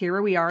 at least here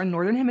where we are in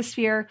Northern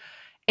Hemisphere,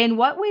 in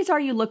what ways are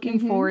you looking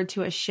forward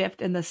to a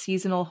shift in the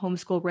seasonal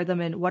homeschool rhythm,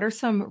 and what are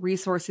some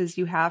resources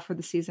you have for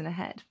the season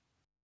ahead?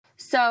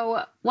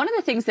 So one of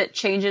the things that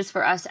changes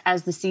for us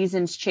as the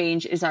seasons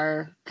change is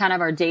our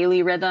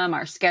daily rhythm,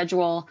 our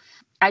schedule.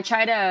 I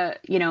try to,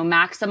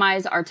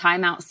 maximize our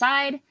time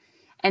outside.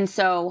 And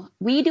so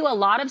we do a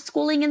lot of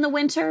schooling in the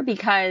winter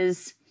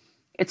because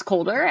it's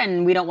colder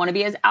and we don't want to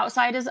be as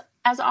outside as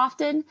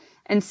often.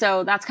 And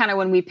so that's kind of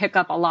when we pick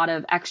up a lot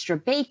of extra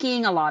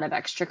baking, a lot of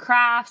extra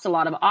crafts, a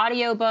lot of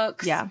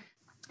audiobooks. Yeah.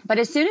 But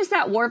as soon as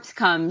that warmth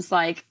comes,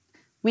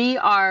 we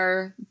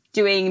are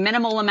doing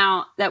minimal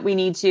amount that we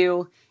need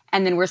to,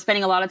 and then we're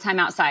spending a lot of time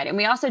outside. And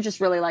we also just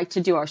really like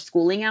to do our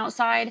schooling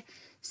outside.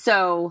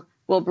 So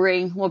we'll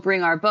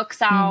bring our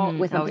books out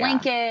with a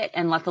blanket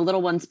and let the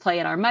little ones play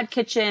in our mud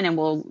kitchen, and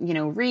we'll,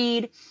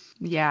 read.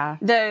 Yeah.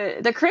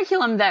 The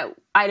curriculum that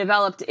I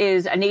developed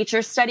is a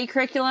nature study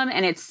curriculum,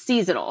 and it's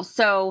seasonal.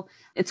 So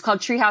it's called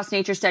Treehouse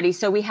Nature Study.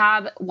 So we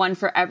have one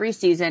for every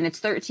season. It's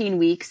 13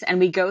 weeks, and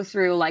we go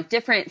through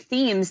different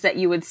themes that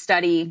you would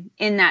study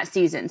in that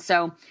season.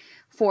 So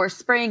for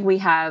spring, we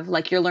have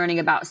you're learning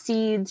about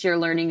seeds, you're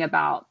learning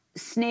about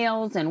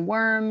snails and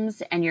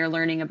worms, and you're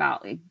learning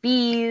about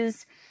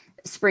bees,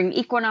 spring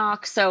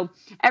equinox. So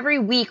every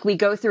week we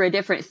go through a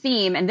different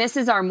theme, and this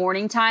is our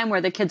morning time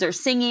where the kids are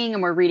singing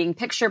and we're reading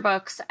picture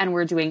books and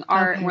we're doing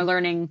art and we're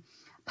learning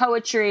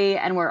poetry,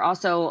 and we're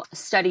also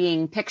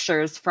studying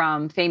pictures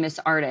from famous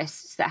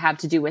artists that have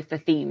to do with the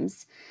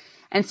themes.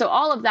 And so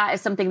all of that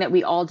is something that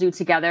we all do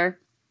together.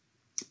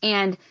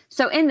 And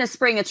so in the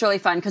spring, it's really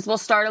fun because we'll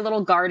start a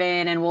little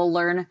garden and we'll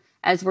learn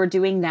as we're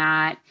doing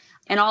that.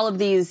 And all of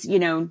these,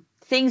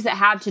 things that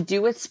have to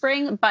do with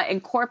spring, but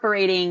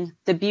incorporating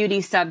the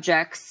beauty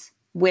subjects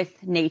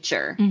with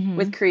nature,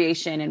 with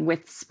creation, and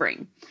with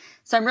spring.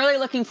 So I'm really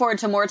looking forward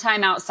to more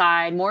time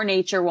outside, more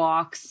nature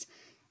walks,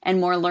 and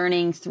more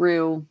learning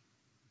through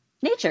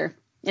nature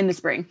in the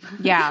spring.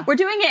 Yeah. We're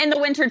doing it in the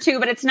winter too,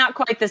 but it's not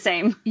quite the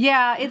same.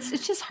 Yeah,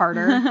 it's just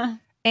harder.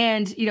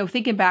 And,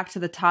 thinking back to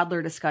the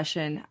toddler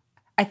discussion,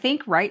 I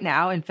think right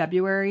now in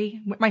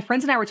February, my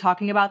friends and I were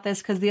talking about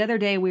this because the other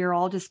day we were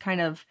all just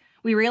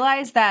we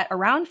realized that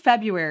around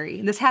February,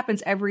 and this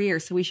happens every year,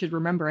 so we should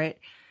remember it,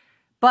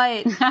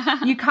 but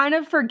you kind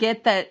of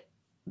forget that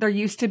there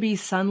used to be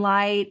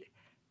sunlight,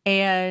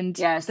 and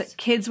the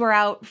kids were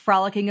out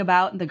frolicking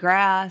about in the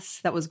grass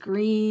that was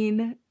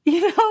green,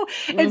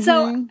 And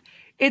so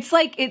it's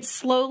it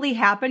slowly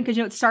happened because,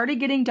 it started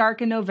getting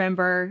dark in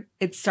November.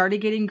 It started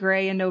getting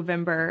gray in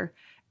November.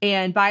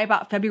 And by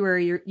about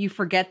February, you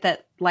forget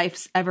that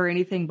life's ever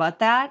anything but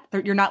that.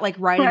 You're not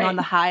riding on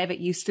the high of it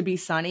used to be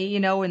sunny,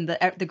 and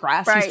the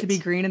grass used to be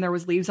green and there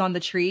was leaves on the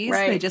trees.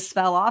 They just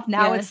fell off.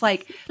 Now it's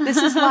this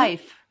is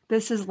life.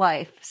 This is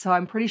life. So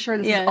I'm pretty sure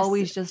this is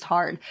always just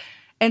hard.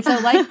 And so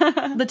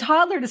the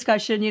toddler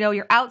discussion,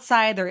 you're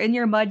outside, they're in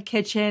your mud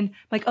kitchen.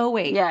 Oh,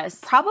 wait. Yes.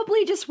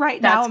 Probably just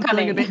now I'm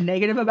feeling a bit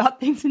negative about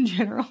things in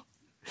general.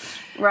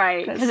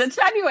 Right. Because it's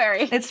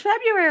February. It's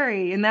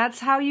February. And that's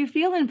how you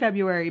feel in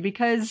February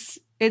because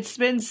it's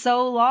been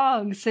so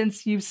long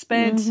since you've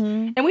spent,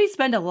 and we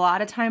spend a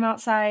lot of time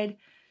outside,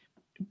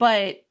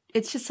 but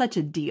it's just such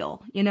a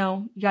deal. You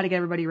got to get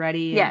everybody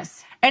ready.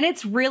 Yes. And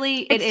it's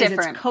really, it's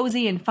different. It's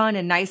cozy and fun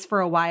and nice for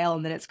a while.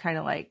 And then it's kind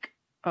of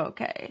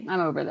okay,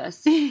 I'm over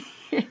this.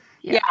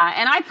 Yeah.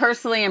 And I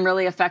personally am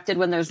really affected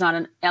when there's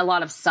not a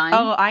lot of sun.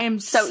 Oh, I am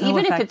so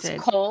even affected. If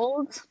it's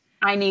cold,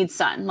 I need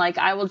sun.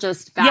 I will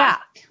just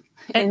bask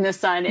in the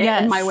sun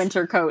in my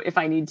winter coat if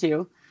I need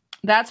to.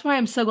 That's why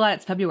I'm so glad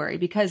it's February,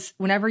 because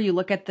whenever you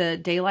look at the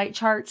daylight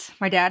charts,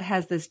 my dad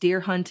has this deer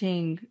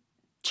hunting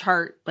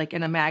chart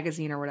in a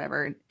magazine or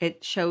whatever.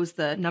 It shows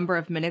the number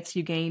of minutes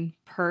you gain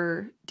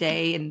per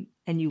day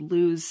and you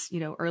lose,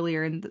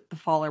 earlier in the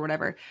fall or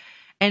whatever.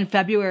 And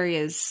February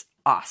is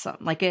awesome.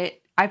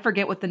 I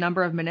forget what the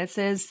number of minutes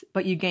is,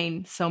 but you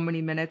gain so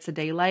many minutes of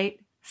daylight.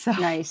 So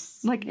Nice.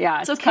 like, Yeah,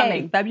 it's it's okay.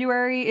 coming.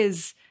 February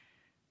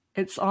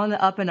it's on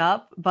the up and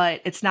up, but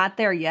it's not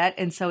there yet.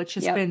 And so it's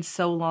just Yep. been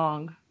so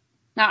long.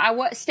 Now,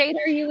 what state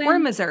are you in? We're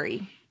in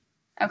Missouri.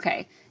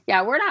 Okay.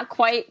 Yeah, we're not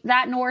quite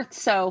that north,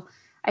 so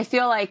I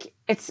feel like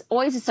it's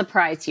always a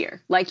surprise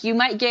here. Like you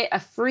might get a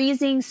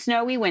freezing,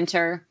 snowy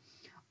winter,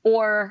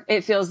 or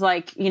it feels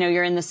like,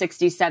 you're in the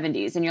 60s,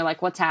 70s, and you're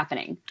like, what's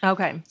happening?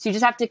 Okay. So you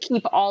just have to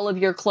keep all of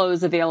your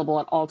clothes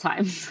available at all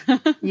times.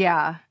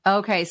 Yeah.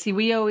 Okay. See,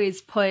 we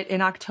always put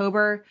in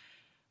October,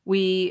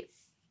 we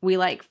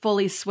like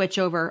fully switch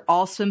over.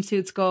 All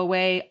swimsuits go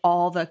away,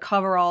 all the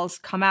coveralls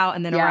come out,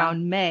 and then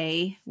around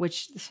May,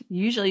 which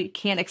usually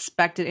can't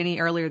expect it any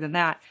earlier than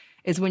that,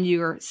 is when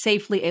you're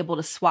safely able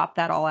to swap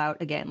that all out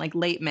again, like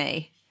late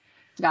May.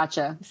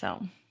 Gotcha.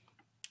 So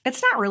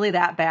it's not really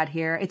that bad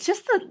here. It's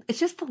just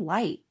the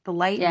light. The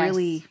light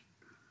really,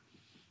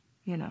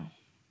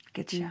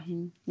 gets you.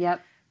 Mm-hmm.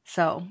 Yep.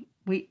 So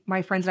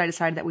my friends and I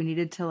decided that we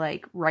needed to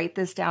like write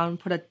this down,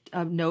 put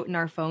a note in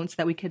our phone so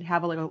that we could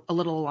have a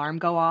little alarm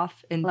go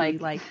off and be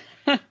like,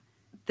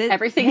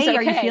 everything's okay.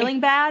 Are you feeling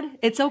bad?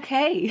 It's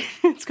okay.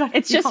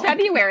 It's just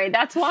February.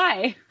 That's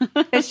why.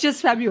 It's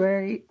just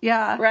February.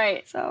 Yeah.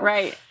 Right.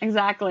 Right.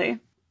 Exactly.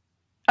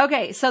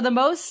 Okay. So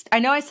I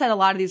know I said a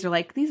lot of these are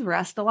like, these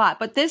rest a lot,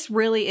 but this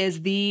really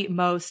is the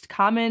most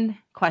common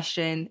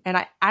question. And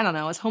I don't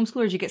know, as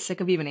homeschoolers, you get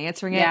sick of even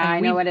answering it. Yeah, and I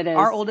know what it is.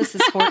 Our oldest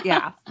is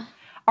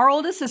Our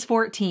oldest is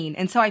 14.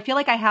 And so I feel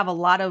like I have a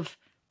lot of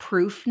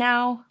proof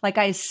now. Like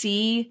I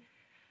see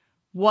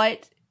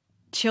what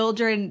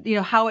children,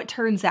 how it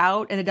turns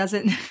out, and it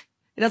doesn't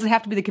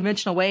have to be the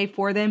conventional way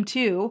for them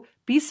to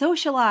be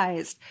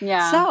socialized.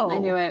 Yeah, so, I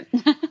knew it.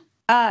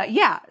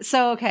 yeah.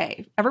 So,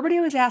 okay. Everybody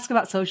always asks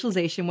about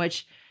socialization,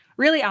 which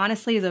really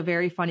honestly is a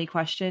very funny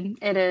question.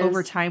 It is.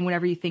 Over time,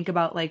 whenever you think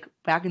about like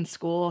back in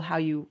school, how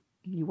you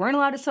weren't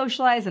allowed to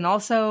socialize, and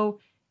also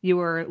you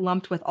were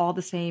lumped with all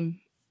the same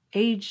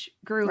age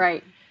group.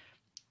 Right.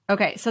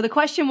 Okay. So the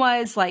question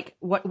was like,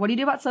 what do you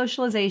do about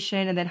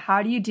socialization? And then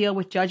how do you deal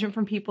with judgment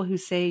from people who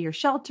say you're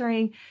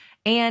sheltering,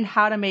 and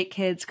how to make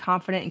kids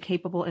confident and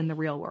capable in the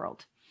real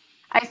world?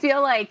 I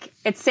feel like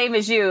it's same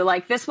as you.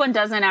 Like this one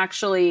doesn't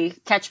actually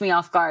catch me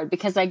off guard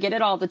because I get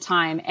it all the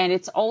time. And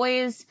it's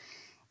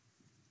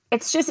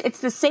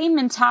the same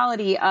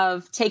mentality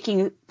of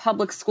taking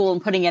public school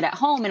and putting it at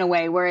home in a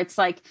way where it's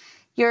like,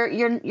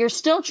 you're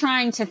still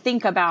trying to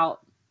think about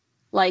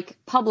like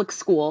public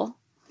school,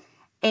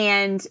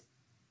 and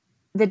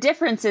the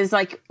difference is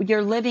like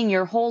you're living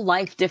your whole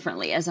life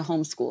differently as a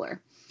homeschooler.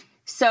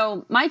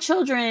 So my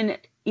children,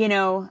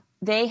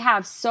 they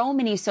have so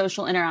many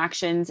social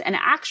interactions, and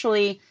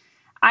actually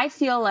I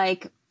feel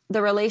like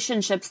the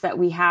relationships that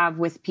we have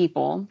with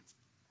people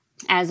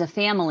as a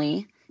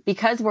family,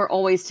 because we're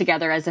always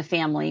together as a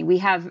family, we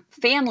have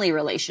family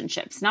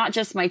relationships, not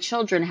just my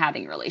children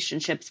having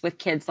relationships with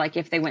kids. Like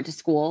if they went to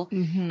school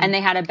and they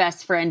had a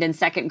best friend in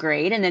second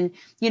grade, and then,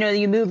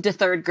 you move to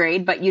third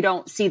grade, but you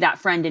don't see that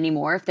friend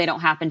anymore if they don't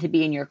happen to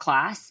be in your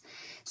class.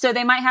 So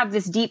they might have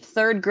this deep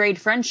third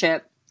grade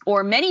friendship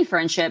or many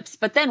friendships,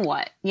 but then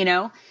what,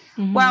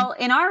 Well,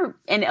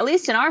 at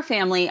least in our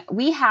family,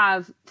 we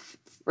have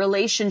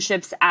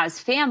relationships as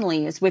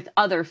families with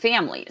other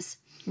families.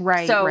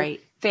 Right. So,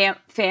 right.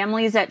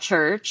 Families at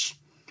church,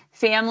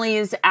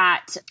 families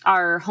at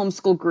our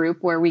homeschool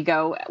group where we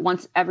go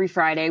once every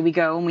Friday. We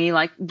go and we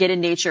like get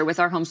in nature with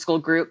our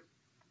homeschool group.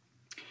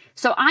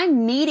 So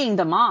I'm meeting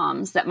the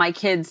moms that my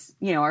kids,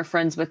 are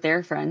friends with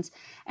their friends.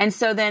 And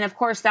so then, of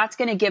course, that's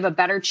going to give a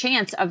better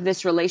chance of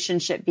this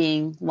relationship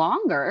being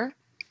longer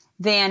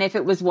than if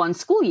it was one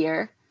school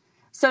year.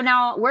 So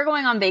now we're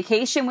going on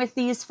vacation with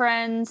these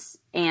friends.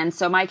 And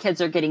so my kids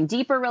are getting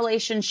deeper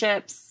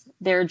relationships.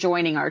 They're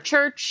joining our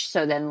church.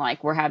 So then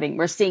like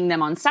we're seeing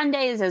them on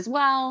Sundays as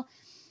well.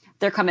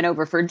 They're coming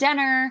over for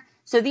dinner.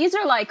 So these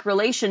are like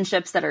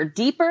relationships that are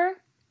deeper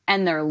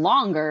and they're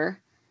longer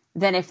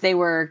than if they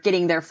were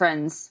getting their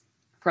friends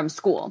from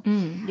school.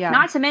 Yeah.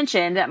 Not to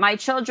mention that my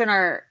children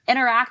are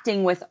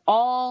interacting with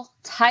all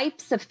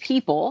types of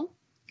people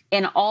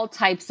in all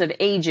types of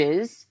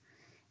ages,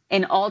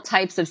 in all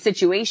types of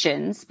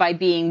situations by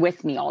being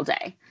with me all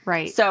day.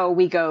 Right. So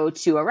we go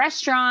to a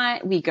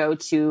restaurant, we go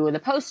to the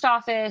post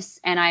office,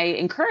 and I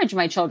encourage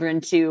my children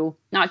to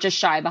not just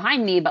shy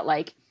behind me, but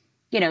like,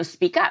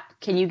 speak up.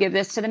 Can you give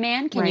this to the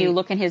man? Can you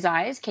look in his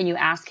eyes? Can you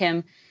ask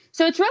him?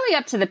 So it's really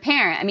up to the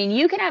parent. I mean,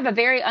 you can have a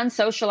very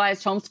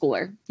unsocialized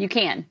homeschooler. You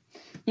can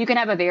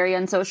have a very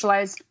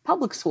unsocialized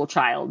public school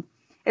child.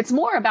 It's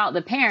more about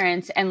the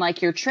parents and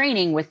like your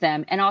training with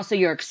them, and also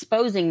you're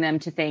exposing them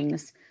to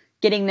things,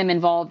 getting them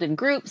involved in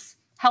groups,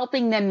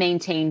 helping them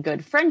maintain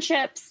good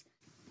friendships.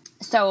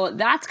 So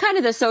that's kind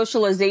of the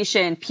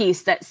socialization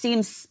piece that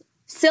seems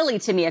silly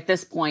to me at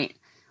this point.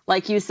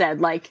 Like you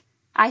said, like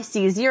I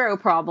see zero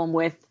problem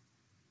with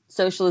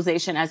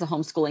socialization as a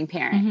homeschooling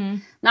parent. Mm-hmm.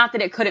 Not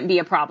that it couldn't be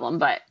a problem,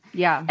 but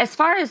yeah. As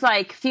far as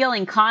like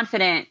feeling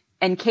confident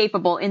and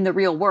capable in the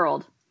real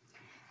world,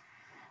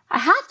 I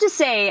have to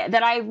say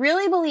that I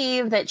really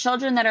believe that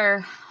children that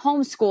are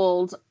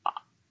homeschooled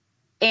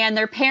and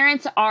their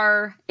parents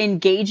are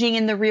engaging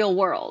in the real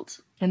world.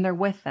 And they're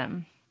with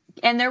them.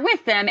 And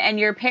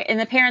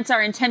the parents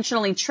are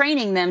intentionally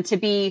training them to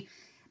be,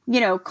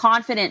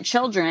 confident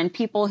children,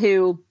 people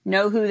who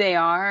know who they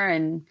are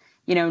and,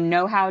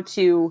 know how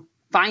to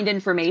find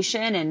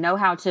information and know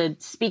how to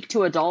speak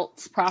to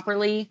adults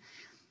properly,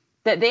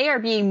 that they are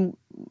being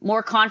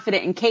more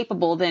confident and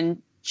capable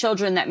than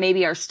children that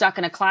maybe are stuck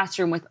in a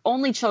classroom with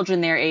only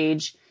children their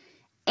age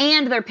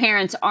and their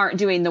parents aren't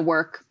doing the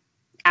work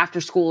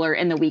after school or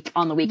on the weekend.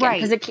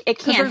 Because it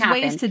can't there's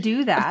happen. Ways to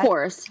do that. Of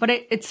course. But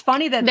it's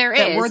funny that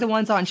we're the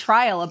ones on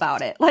trial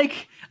about it.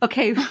 Like,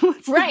 okay.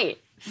 Right.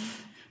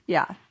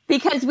 Yeah.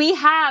 Because we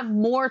have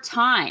more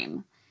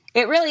time.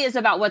 It really is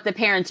about what the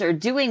parents are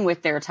doing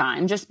with their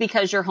time. Just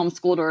because you're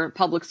homeschooled or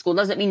public school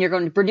doesn't mean you're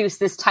going to produce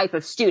this type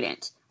of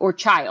student or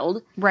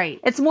child. Right.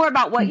 It's more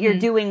about what you're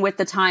doing with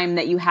the time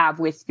that you have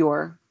with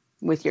your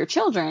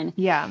children.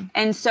 Yeah.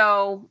 And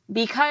so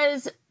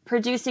because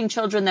producing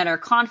children that are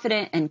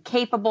confident and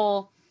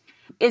capable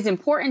is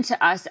important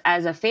to us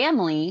as a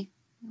family,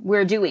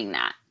 we're doing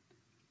that.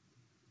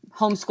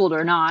 Homeschooled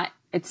or not,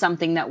 it's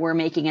something that we're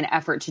making an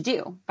effort to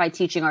do by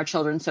teaching our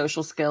children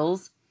social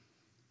skills,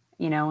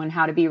 and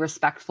how to be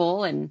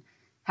respectful and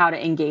how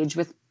to engage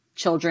with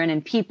children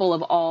and people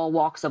of all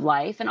walks of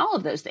life and all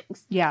of those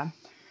things. Yeah.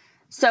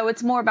 So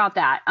it's more about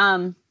that.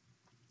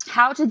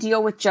 How to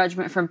deal with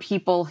judgment from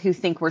people who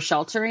think we're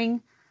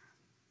sheltering.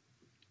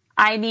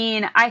 I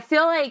mean, I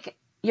feel like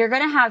you're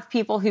going to have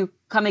people who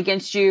come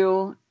against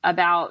you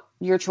about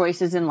your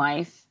choices in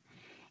life.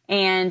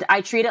 And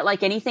I treat it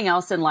like anything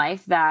else in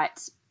life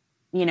that,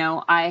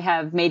 I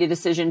have made a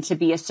decision to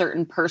be a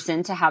certain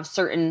person, to have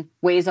certain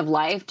ways of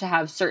life, to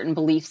have certain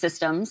belief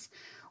systems,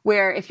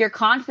 where if you're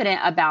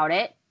confident about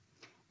it,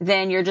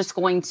 then you're just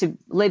going to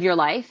live your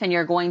life and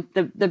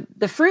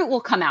the fruit will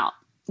come out.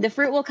 The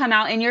fruit will come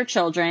out in your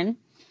children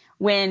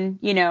when,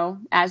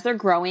 as they're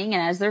growing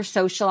and as they're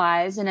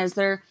socialized and as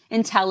they're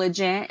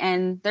intelligent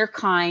and they're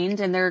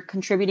kind and they're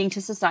contributing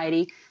to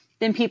society,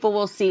 then people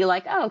will see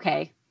like, oh,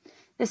 okay,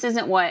 this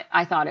isn't what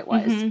I thought it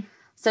was. Mm-hmm.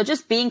 So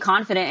just being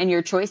confident in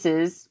your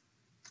choices.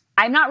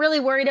 I'm not really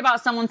worried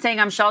about someone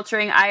saying I'm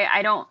sheltering.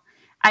 I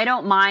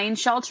don't mind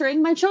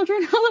sheltering my children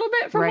a little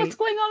bit from what's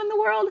going on in the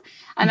world.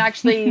 I'm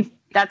actually,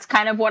 that's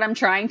kind of what I'm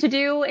trying to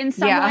do in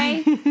some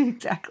way.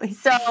 Exactly.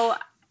 So,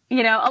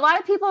 a lot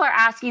of people are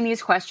asking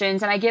these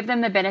questions and I give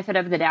them the benefit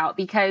of the doubt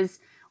because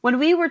when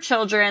we were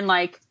children,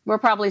 like we're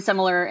probably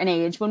similar in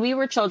age, when we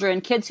were children,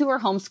 kids who were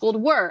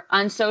homeschooled were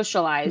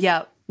unsocialized.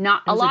 Yep.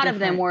 Not a lot of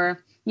them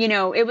were,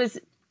 it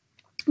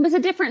was a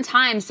different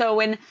time. So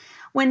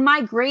when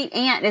my great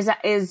aunt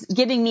is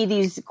giving me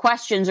these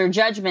questions or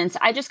judgments,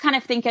 I just kind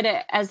of think of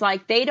it as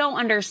like, they don't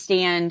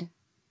understand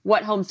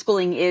what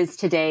homeschooling is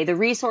today, the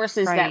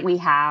resources that we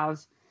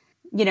have,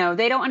 they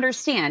don't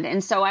understand.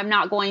 And so I'm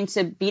not going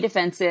to be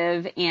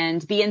defensive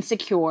and be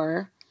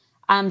insecure.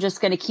 I'm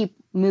just going to keep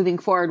moving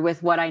forward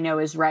with what I know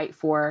is right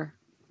for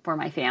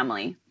my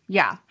family.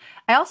 Yeah.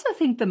 I also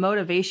think the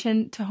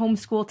motivation to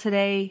homeschool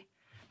today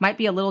might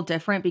be a little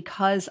different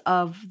because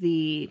of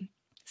the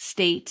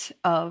state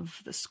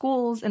of the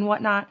schools and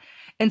whatnot.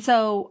 And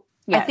so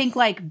I think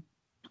like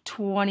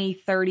 20,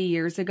 30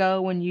 years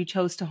ago when you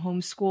chose to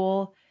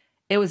homeschool,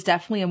 it was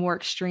definitely a more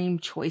extreme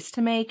choice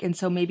to make. And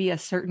so maybe a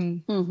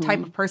certain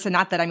type of person,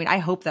 not that, I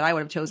hope that I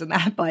would have chosen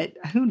that, but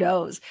who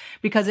knows?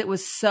 Because it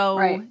was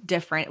so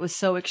different. It was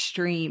so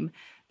extreme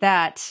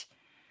that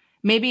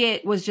maybe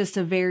it was just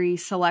a very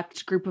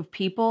select group of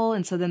people.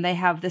 And so then they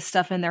have this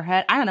stuff in their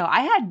head. I don't know.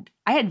 I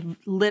had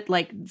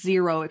like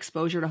zero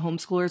exposure to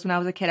homeschoolers when I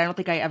was a kid. I don't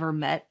think I ever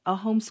met a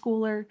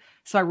homeschooler.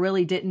 So I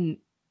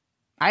really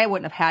I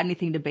wouldn't have had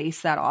anything to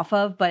base that off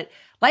of. But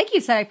like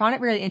you said, I found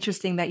it really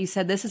interesting that you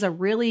said this is a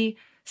really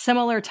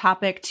similar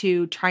topic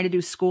to trying to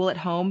do school at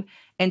home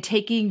and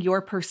taking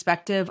your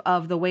perspective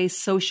of the way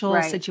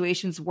social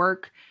situations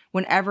work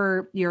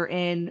whenever you're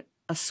in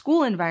a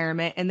school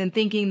environment and then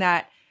thinking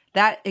that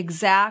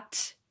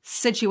exact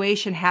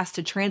situation has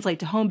to translate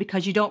to home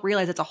because you don't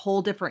realize it's a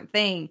whole different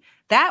thing.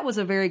 That was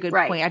a very good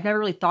point. I've never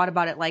really thought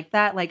about it like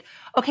that. Like,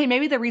 okay,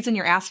 maybe the reason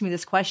you're asking me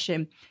this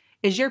question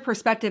is your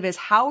perspective is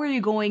how are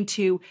you going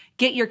to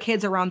get your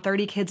kids around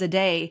 30 kids a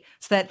day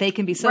so that they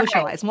can be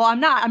socialized? Well, I'm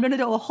not. I'm going to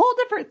do a whole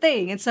different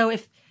thing. And so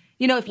if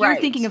you're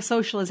thinking of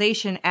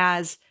socialization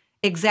as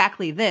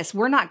exactly this,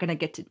 we're not going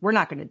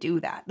to do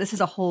that. This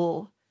is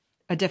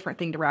a different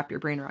thing to wrap your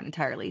brain around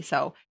entirely.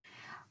 So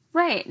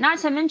right. Not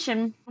to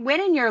mention,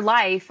 when in your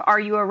life are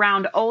you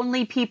around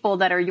only people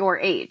that are your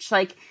age?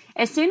 Like,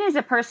 as soon as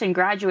a person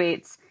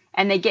graduates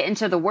and they get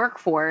into the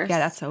workforce. Yeah,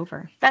 that's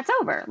over. That's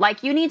over.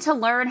 Like, you need to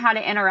learn how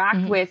to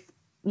interact with,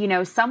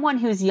 someone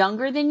who's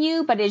younger than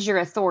you, but is your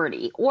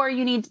authority. Or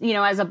you need,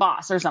 as a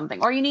boss or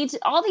something. Or you need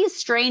all these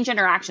strange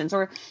interactions.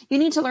 Or you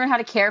need to learn how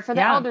to care for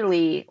the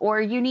elderly. Or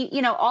you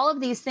need, all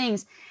of these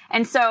things.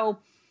 And so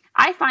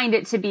I find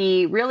it to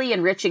be really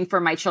enriching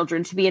for my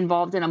children to be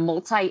involved in a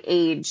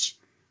multi-age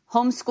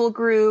homeschool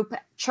group,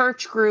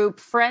 church group,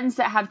 friends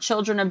that have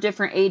children of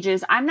different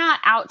ages. I'm not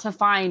out to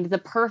find the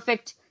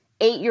perfect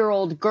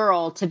 8-year-old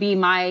girl to be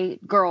my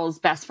girl's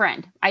best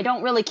friend. I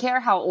don't really care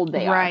how old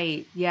they are.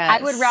 Right. Yes.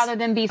 I would rather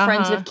them be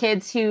friends with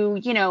kids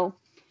who,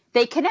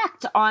 they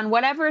connect on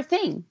whatever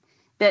thing.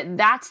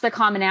 That's the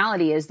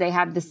commonality, is they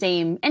have the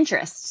same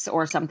interests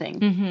or something.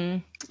 Mm-hmm.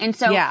 And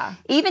so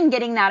even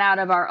getting that out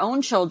of our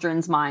own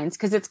children's minds,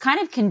 because it's kind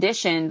of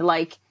conditioned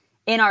like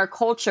in our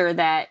culture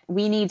that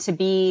we need to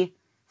be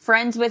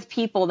friends with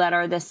people that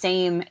are the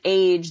same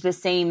age, the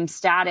same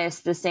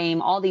status, the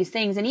same, all these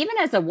things. And even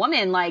as a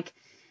woman, like,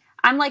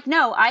 I'm like,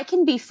 no, I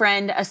can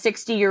befriend a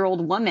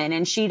 60-year-old woman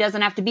and she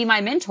doesn't have to be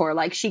my mentor.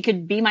 Like, she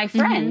could be my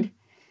friend.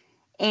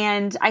 Mm-hmm.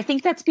 And I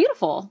think that's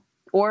beautiful.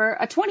 Or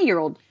a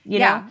 20-year-old, you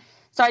know?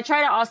 So I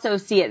try to also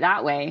see it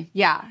that way.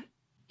 Yeah.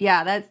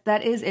 Yeah,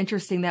 that is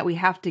interesting that we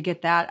have to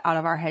get that out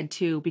of our head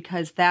too,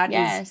 because that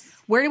is,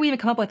 where do we even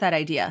come up with that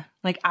idea?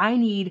 Like, I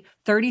need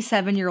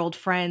 37-year-old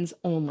friends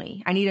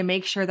only. I need to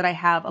make sure that I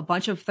have a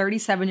bunch of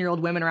 37-year-old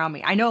women around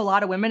me. I know a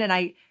lot of women, and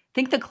I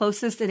think the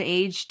closest in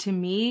age to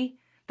me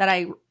that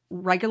I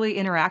regularly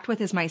interact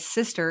with is my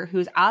sister,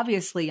 who's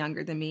obviously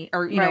younger than me,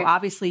 or, you know,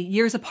 obviously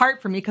years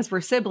apart from me because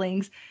we're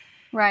siblings.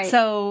 Right.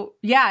 So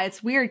yeah,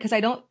 it's weird because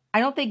I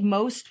don't think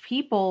most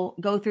people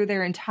go through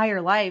their entire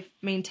life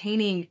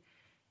maintaining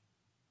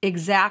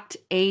exact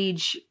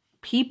age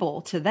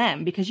people to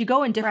them, because you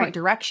go in different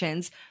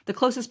directions. The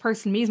closest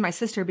person to me is my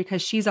sister,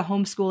 because she's a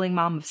homeschooling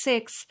mom of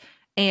 6,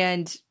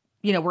 and,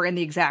 you know, we're in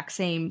the exact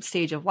same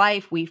stage of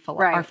life.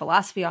 Our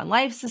philosophy on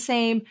life's the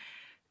same.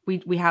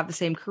 We have the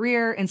same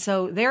career. And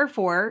so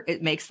therefore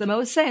it makes the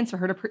most sense for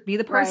her to be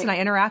the person I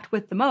interact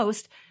with the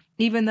most,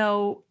 even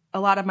though a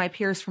lot of my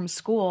peers from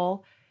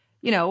school,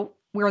 you know,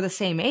 we're the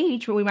same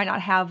age, but we might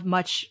not have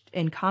much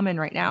in common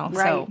right now.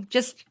 Right. So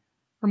just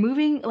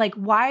removing, like,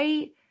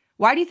 why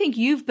do you think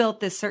you've built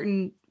this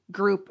certain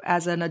group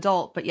as an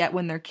adult, but yet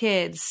when they're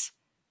kids,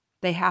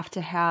 they have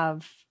to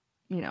have,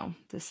 you know,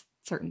 this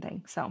certain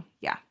thing? So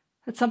yeah,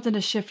 it's something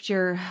to shift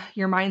your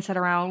mindset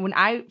around. When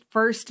I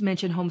first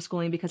mentioned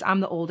homeschooling, because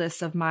I'm the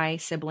oldest of my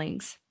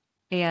siblings,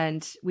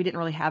 and we didn't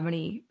really have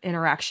any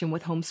interaction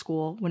with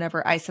homeschool.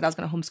 Whenever I said I was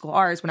going to homeschool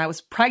ours, when I was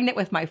pregnant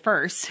with my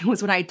first,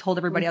 was when I told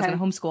everybody I was going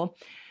to homeschool.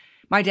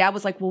 My dad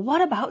was like, well,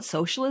 what about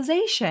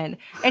socialization?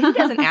 And he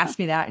doesn't ask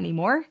me that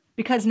anymore,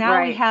 because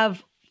now we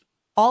have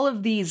all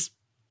of these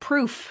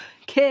proof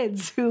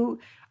kids who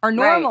are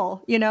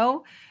normal, you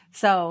know?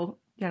 So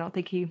I don't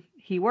think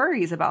he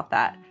worries about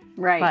that.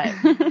 Right.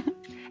 But,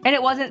 and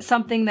it wasn't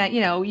something that,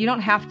 you know, you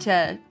don't have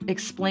to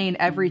explain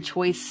every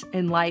choice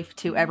in life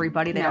to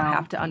everybody. They don't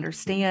have to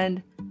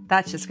understand.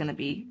 That's just going to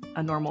be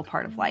a normal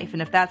part of life.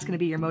 And if that's going to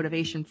be your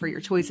motivation for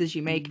your choices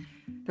you make,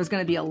 there's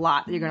going to be a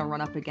lot that you're going to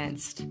run up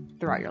against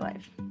throughout your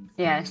life.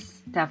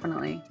 Yes,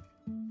 definitely.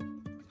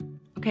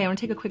 Okay, I want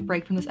to take a quick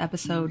break from this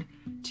episode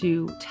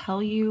to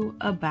tell you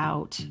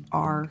about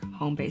our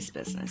home-based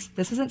business.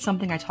 This isn't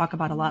something I talk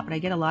about a lot, but I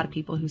get a lot of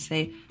people who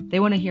say they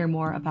want to hear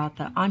more about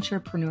the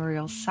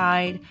entrepreneurial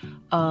side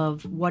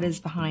of what is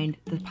behind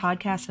the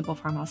podcast, Simple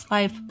Farmhouse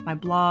Life, my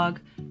blog,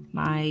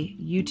 my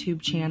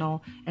YouTube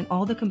channel, and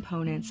all the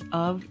components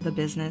of the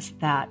business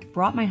that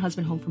brought my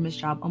husband home from his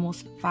job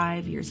almost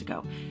 5 years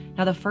ago.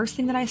 Now, the first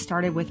thing that I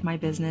started with my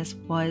business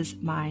was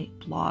my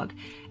blog.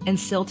 And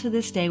still to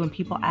this day, when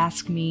people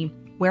ask me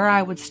where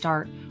I would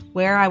start,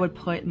 where I would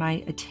put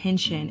my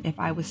attention if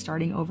I was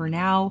starting over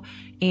now,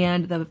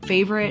 and the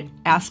favorite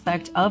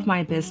aspect of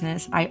my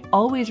business, I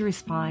always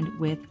respond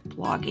with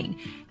blogging.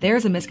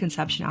 There's a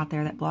misconception out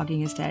there that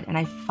blogging is dead, and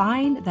I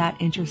find that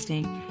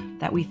interesting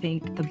that we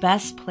think the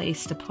best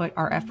place to put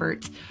our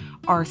efforts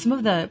are some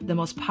of the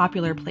most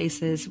popular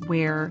places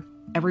where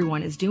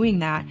everyone is doing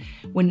that,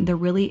 when there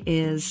really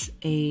is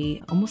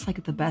almost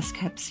like the best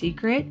kept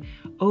secret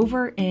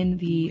over in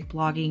the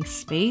blogging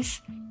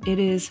space. It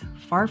is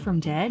far from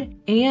dead,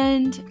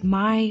 and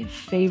my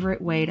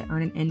favorite way to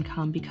earn an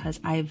income, because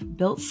I've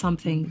built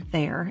something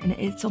there, and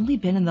it's only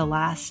been in the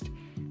last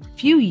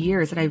few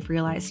years that I've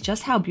realized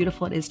just how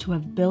beautiful it is to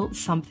have built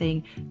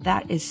something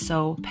that is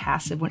so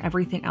passive when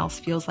everything else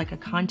feels like a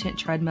content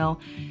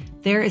treadmill.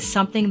 There is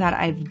something that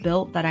I've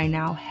built that I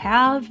now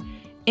have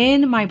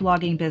in my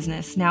blogging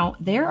business. Now,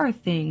 there are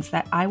things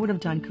that I would have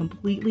done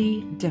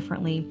completely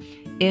differently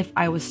if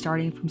I was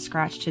starting from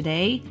scratch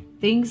today,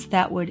 things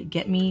that would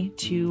get me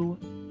to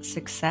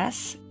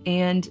success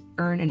and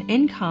earn an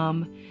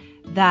income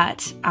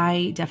that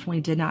I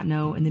definitely did not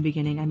know in the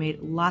beginning. I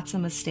made lots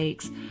of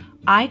mistakes.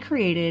 I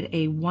created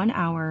a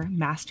 1-hour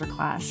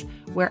masterclass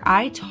where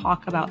I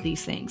talk about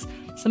these things.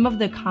 Some of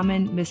the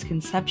common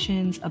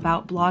misconceptions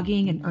about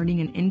blogging and earning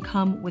an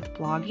income with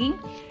blogging,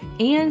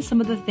 and some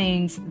of the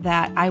things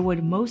that I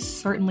would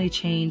most certainly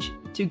change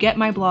to get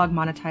my blog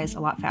monetized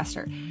a lot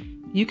faster.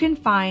 You can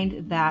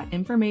find that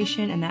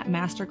information and that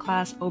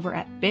masterclass over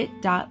at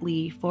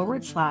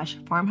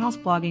bit.ly/farmhouse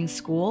blogging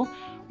school.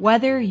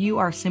 Whether you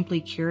are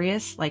simply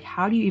curious, like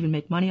how do you even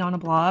make money on a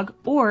blog,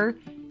 or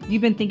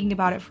you've been thinking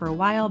about it for a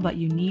while, but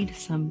you need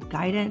some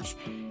guidance,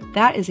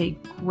 that is a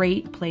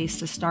great place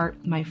to start.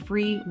 My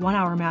free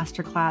 1-hour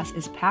masterclass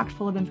is packed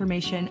full of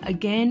information.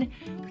 Again,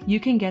 you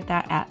can get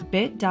that at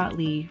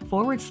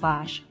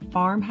bit.ly/farmhouse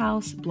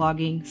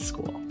blogging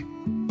school.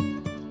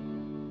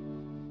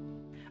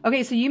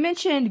 Okay, so you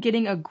mentioned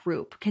getting a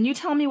group. Can you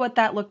tell me what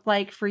that looked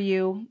like for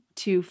you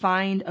to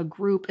find a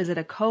group? Is it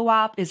a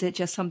co-op? Is it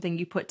just something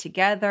you put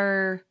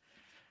together?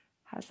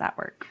 How does that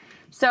work?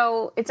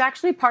 So it's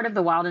actually part of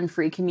the Wild and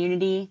Free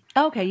community.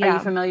 Okay, yeah. Are you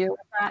familiar with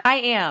that? I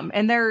am.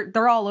 And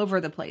they're all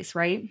over the place,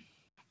 right?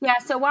 Yeah,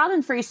 so Wild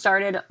and Free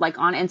started like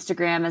on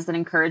Instagram as an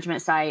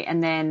encouragement site.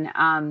 And then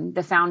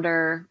the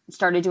founder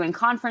started doing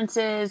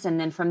conferences. And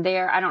then from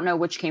there, I don't know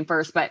which came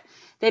first, but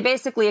they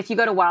basically, if you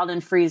go to Wild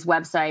and Free's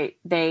website,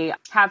 they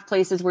have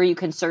places where you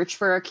can search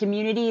for a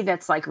community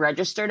that's like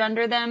registered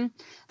under them.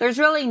 There's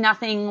really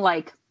nothing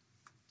like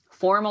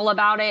formal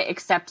about it,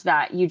 except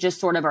that you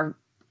just sort of are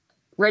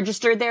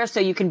registered there so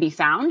you can be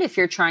found if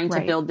you're trying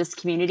to build this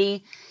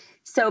community.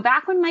 So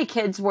back when my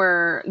kids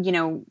were,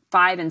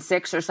 5 and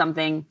 6 or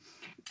something,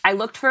 I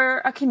looked for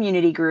a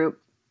community group,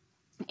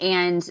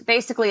 and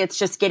basically it's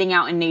just getting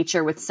out in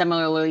nature with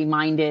similarly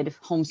minded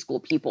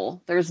homeschool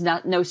people. There's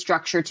no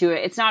structure to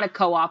it. It's not a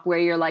co-op where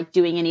you're like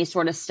doing any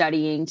sort of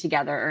studying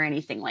together or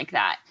anything like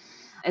that.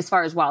 As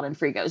far as Wild and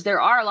Free goes,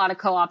 there are a lot of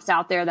co-ops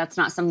out there. That's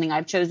not something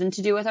I've chosen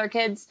to do with our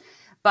kids,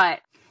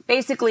 but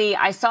basically,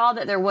 I saw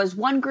that there was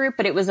one group,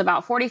 but it was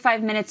about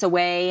 45 minutes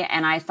away.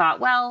 And I thought,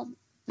 well,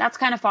 that's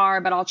kind of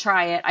far, but I'll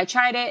try it. I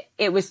tried it.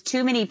 It was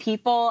too many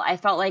people. I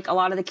felt like a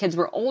lot of the kids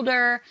were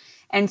older.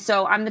 And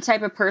so I'm the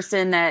type of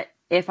person that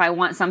if I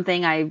want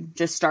something, I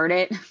just start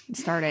it.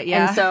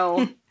 Yeah. And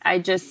so I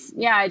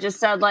just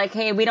said like,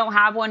 hey, we don't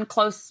have one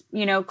close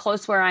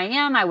where I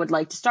am. I would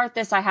like to start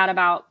this. I had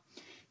about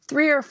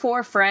 3 or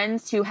 4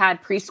 friends who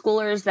had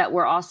preschoolers that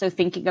were also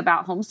thinking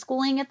about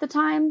homeschooling at the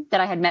time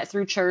that I had met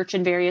through church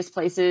and various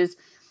places.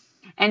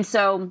 And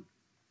so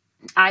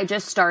I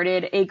just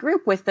started a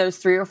group with those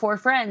 3 or 4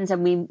 friends,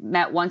 and we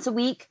met once a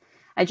week.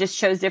 I just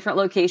chose different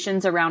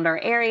locations around our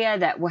area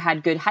that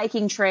had good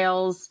hiking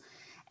trails,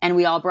 and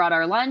we all brought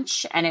our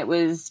lunch, and it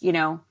was,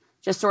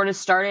 just sort of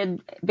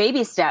started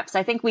baby steps.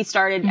 I think we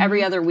started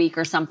every other week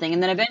or something.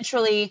 And then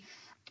eventually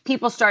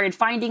people started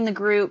finding the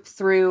group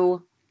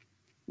through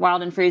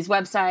Wild and Free's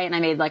website, and I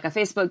made like a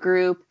Facebook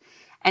group.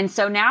 And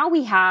so now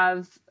we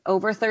have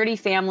over 30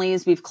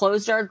 families. We've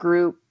closed our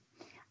group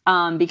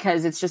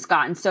because it's just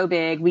gotten so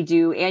big. We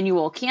do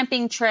annual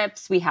camping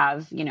trips. We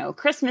have,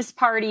 Christmas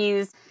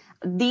parties.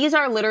 These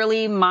are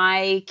literally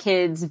my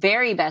kids'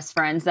 very best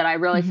friends that I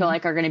really feel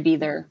like are going to be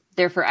their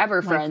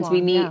forever friends. We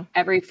meet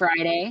every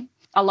Friday.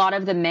 A lot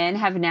of the men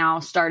have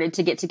now started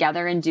to get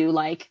together and do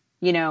like,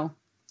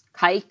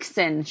 hikes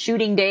and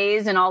shooting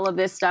days and all of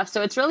this stuff.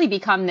 So it's really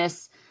become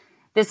this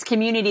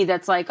community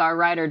that's like our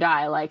ride or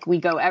die. Like we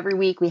go every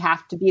week. We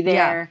have to be there.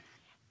 Yeah.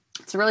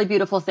 It's a really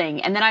beautiful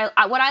thing. And then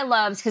what I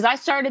love is because I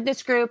started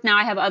this group. Now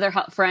I have other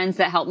friends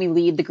that help me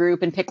lead the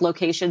group and pick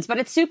locations, but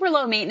it's super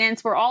low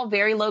maintenance. We're all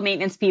very low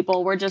maintenance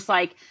people. We're just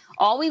like,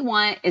 all we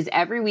want is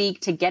every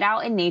week to get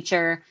out in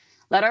nature,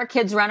 let our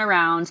kids run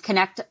around,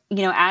 connect,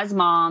 as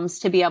moms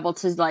to be able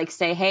to like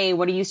say, hey,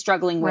 what are you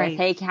struggling with?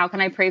 Hey, how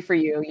can I pray for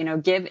you?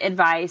 Give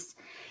advice.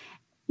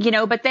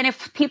 But then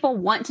if people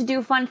want to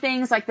do fun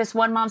things, like this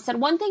one mom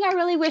said, one thing I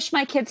really wish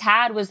my kids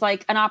had was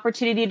like an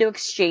opportunity to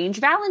exchange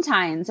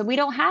Valentines. And we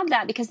don't have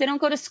that because they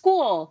don't go to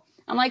school.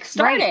 I'm like,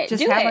 start it,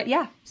 just do it.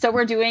 Yeah. So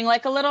we're doing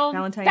like a little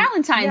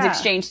Valentine's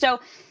exchange. So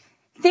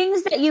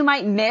things that you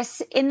might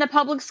miss in the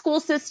public school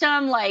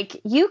system, like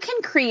you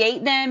can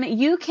create them.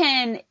 You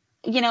can,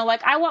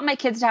 like I want my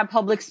kids to have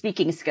public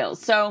speaking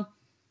skills. So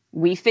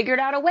we figured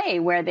out a way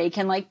where they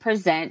can like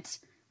present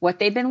what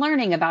they've been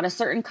learning about a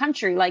certain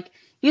country. Like,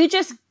 you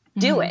just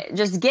do it.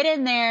 Just get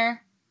in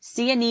there,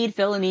 see a need,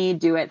 fill a need,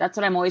 do it. That's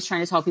what I'm always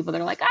trying to tell people.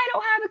 They're like, I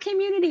don't have a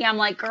community. I'm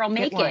like, girl,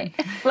 make it.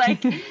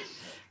 Like,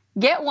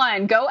 get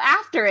one. Go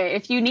after it.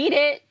 If you need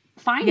it,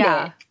 find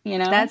it.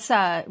 That's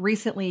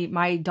recently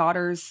my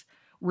daughters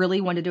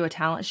really wanted to do a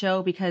talent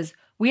show because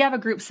we have a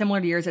group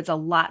similar to yours. It's a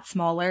lot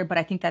smaller, but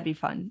I think that'd be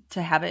fun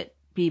to have it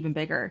be even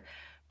bigger.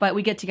 But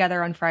we get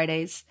together on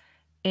Fridays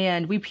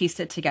and we pieced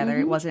it together.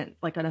 It wasn't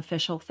like an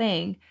official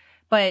thing.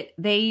 But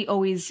they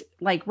always,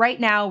 like right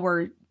now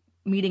we're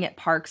meeting at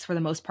parks for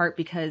the most part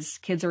because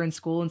kids are in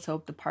school and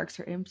so the parks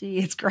are empty.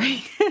 It's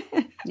great.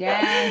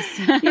 Yes.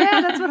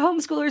 Yeah, that's what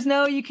homeschoolers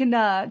know. You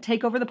can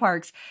take over the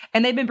parks.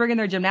 And they've been bringing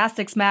their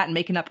gymnastics mat and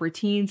making up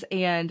routines.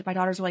 And my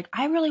daughters were like,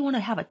 I really want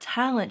to have a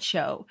talent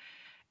show.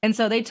 And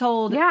so they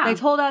told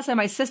us, and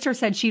my sister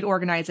said she'd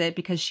organize it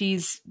because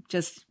she's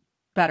just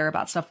better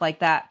about stuff like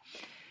that.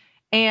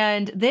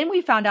 And then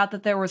we found out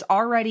that there was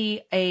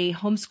already a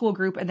homeschool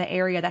group in the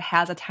area that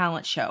has a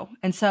talent show.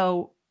 And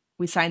so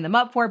we signed them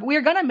up for it. But we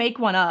were going to make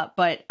one up,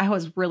 but I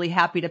was really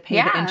happy to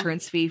pay the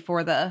entrance fee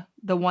for the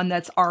one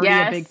that's already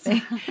a big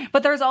thing.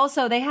 But there's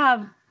also, they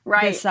have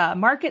this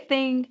market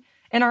thing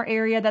in our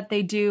area that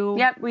they do.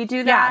 Yep, we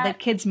do that. Yeah, that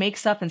kids make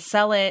stuff and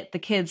sell it. The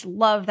kids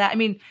love that. I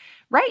mean,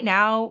 right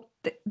now,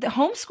 the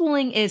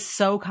homeschooling is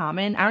so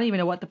common. I don't even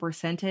know what the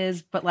percent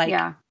is, but like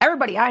Yeah.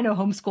 everybody I know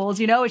homeschools,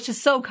 you know, it's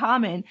just so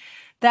common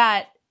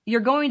that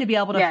you're going to be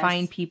able to Yes.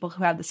 find people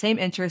who have the same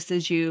interests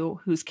as you,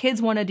 whose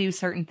kids want to do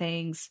certain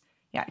things.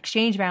 Yeah.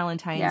 Exchange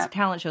Valentines, Yeah.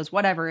 talent shows,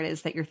 whatever it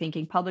is that you're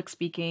thinking, public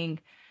speaking,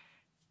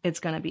 it's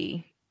going to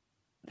be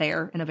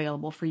there and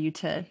available for you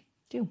to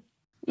do.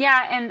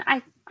 Yeah.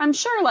 And I'm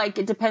sure like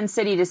it depends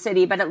city to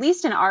city, but at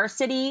least in our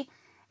city,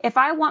 if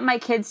I want my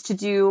kids to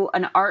do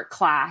an art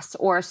class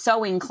or a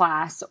sewing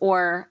class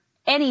or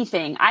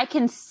anything, I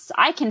can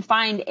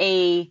find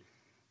a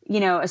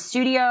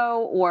studio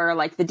or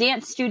like the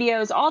dance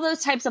studios, all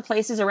those types of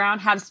places around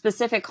have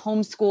specific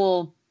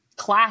homeschool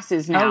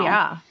classes now. Oh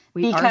yeah. Ours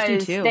do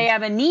Because too. they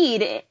have a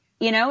need,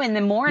 in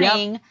the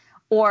morning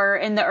or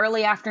in the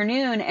early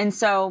afternoon. And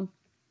so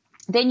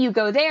then you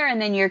go there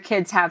and then your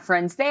kids have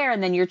friends there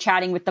and then you're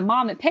chatting with the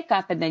mom at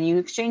pickup and then you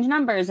exchange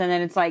numbers. And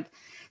then it's like,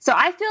 so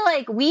I feel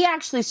like we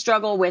actually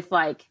struggle with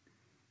like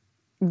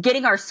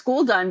getting our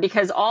school done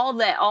because all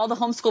the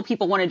homeschool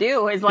people want to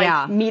do is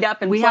like meet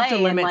up and we play have to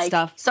limit and like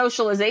stuff.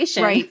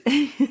 Socialization. Right.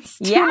 It's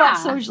too much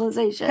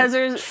socialization.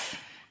 Because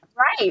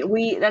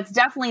that's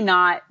definitely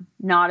not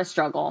a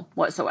struggle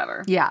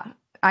whatsoever. Yeah,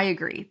 I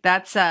agree.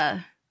 That's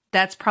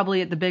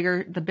probably the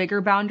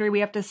bigger boundary we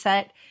have to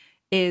set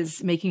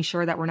is making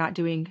sure that we're not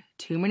doing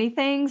too many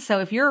things. So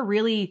if you're a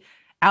really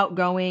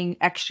outgoing,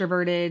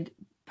 extroverted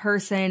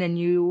person and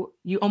you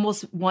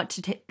almost want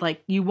to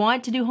you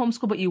want to do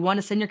homeschool, but you want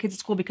to send your kids to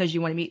school because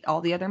you want to meet all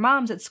the other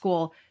moms at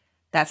school,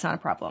 that's not a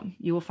problem.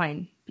 You will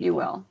find people. You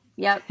will.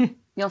 Yep.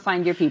 You'll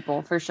find your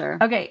people for sure.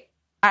 Okay.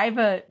 I have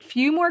a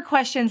few more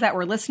questions that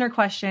were listener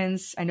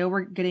questions. I know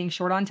we're getting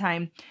short on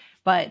time,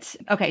 but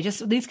okay,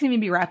 just these can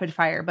even be rapid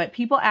fire. But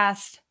people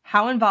asked,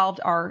 how involved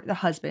are the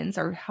husbands,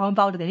 or how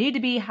involved do they need to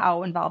be?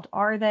 How involved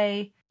are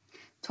they?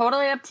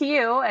 Totally up to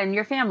you and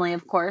your family,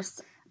 of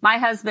course. My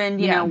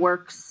husband,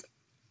 works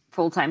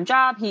full-time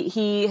job.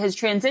 He is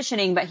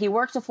transitioning, but he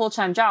worked a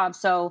full-time job.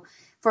 So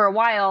for a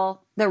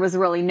while, there was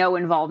really no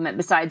involvement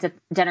besides at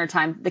dinner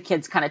time, the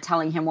kids kind of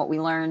telling him what we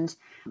learned.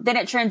 Then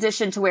it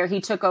transitioned to where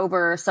he took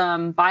over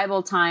some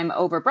Bible time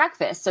over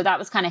breakfast. So that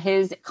was kind of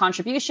his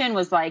contribution,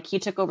 was like he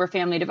took over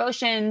family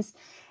devotions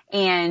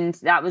and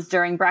that was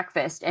during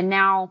breakfast. And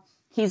now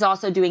he's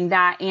also doing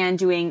that and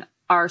doing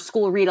our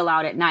school read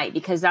aloud at night,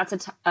 because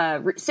that's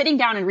sitting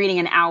down and reading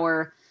an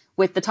hour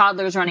with the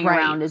toddlers running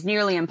around is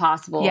nearly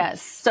impossible.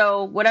 Yes.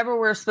 So whatever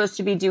we're supposed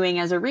to be doing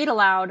as a read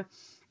aloud,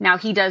 now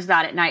he does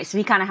that at night. So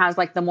he kind of has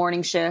like the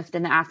morning shift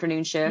and the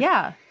afternoon shift.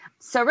 Yeah.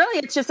 So really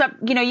it's just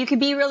you can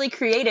be really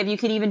creative. You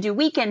can even do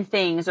weekend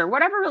things or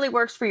whatever really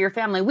works for your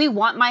family. We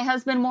want my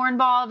husband more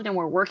involved and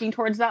we're working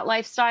towards that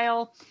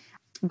lifestyle,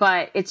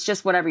 but it's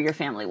just whatever your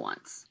family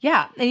wants.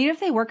 Yeah. And even if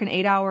they work an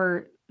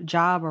 8-hour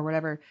job or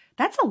whatever,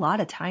 that's a lot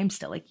of time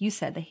still. Like you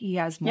said, that he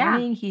has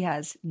morning, he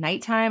has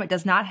nighttime. It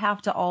does not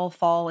have to all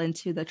fall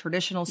into the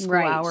traditional school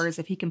hours.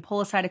 If he can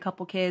pull aside a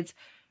couple kids,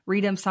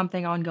 read them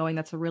something ongoing,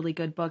 that's a really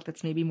good book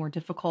that's maybe more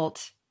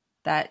difficult,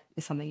 that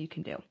is something you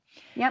can do.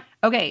 Yep.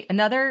 Okay.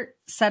 Another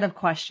set of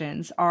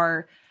questions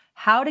are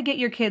how to get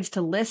your kids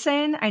to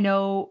listen. I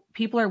know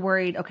people are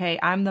worried, okay,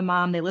 I'm the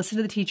mom, they listen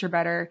to the teacher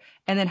better.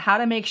 And then how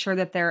to make sure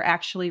that they're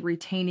actually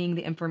retaining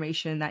the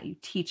information that you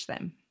teach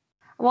them.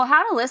 Well,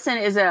 how to listen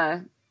is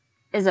a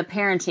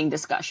parenting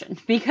discussion,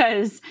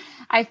 because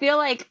I feel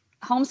like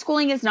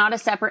homeschooling is not a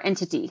separate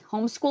entity.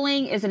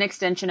 Homeschooling is an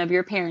extension of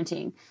your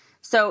parenting.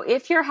 So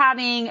if you're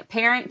having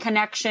parent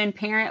connection,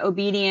 parent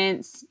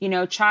obedience,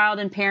 child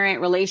and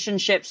parent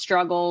relationship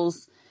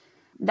struggles,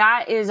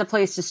 that is a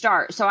place to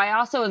start. So I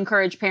also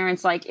encourage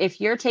parents, like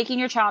if you're taking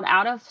your child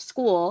out of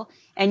school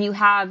and you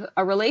have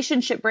a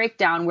relationship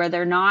breakdown where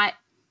they're not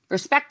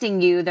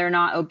respecting you, they're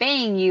not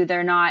obeying you,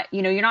 they're not,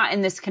 you're not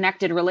in this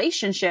connected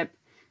relationship,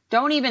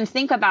 don't even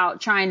think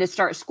about trying to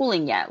start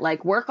schooling yet.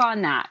 Like work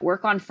on that,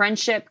 work on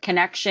friendship,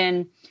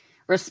 connection,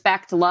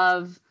 respect,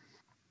 love,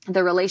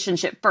 the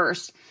relationship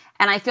first.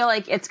 And I feel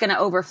like it's going to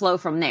overflow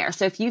from there.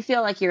 So if you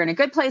feel like you're in a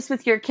good place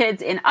with your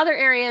kids in other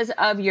areas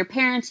of your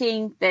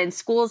parenting, then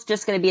school's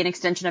just going to be an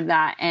extension of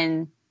that.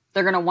 And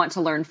they're going to want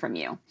to learn from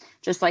you.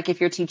 Just like if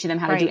you're teaching them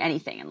how to do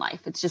anything in life,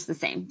 it's just the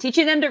same.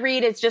 Teaching them to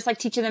read, it's just like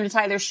teaching them to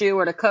tie their shoe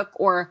or to cook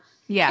or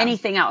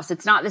anything else.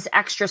 It's not this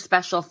extra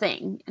special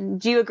thing.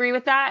 And do you agree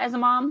with that as a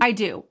mom? I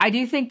do. I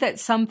do think that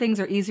some things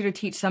are easier to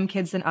teach some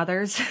kids than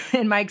others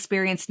in my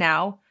experience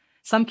now.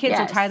 Some kids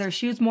will tie their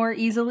shoes more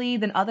easily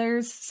than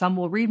others. Some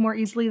will read more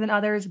easily than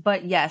others.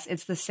 But yes,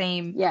 it's the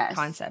same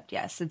concept.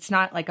 Yes, it's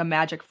not like a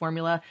magic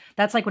formula.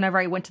 That's like whenever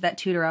I went to that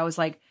tutor, I was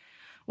like,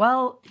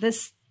 well,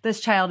 this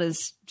child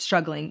is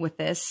struggling with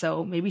this,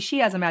 so maybe she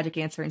has a magic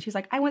answer. And she's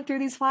like, I went through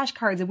these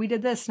flashcards and we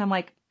did this. And I'm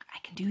like, I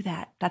can do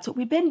that. That's what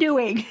we've been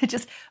doing.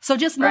 just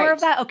more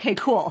of that. Okay,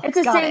 cool. It's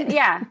the same.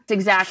 Yeah,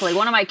 exactly.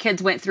 One of my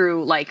kids went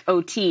through like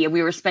OT and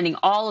we were spending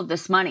all of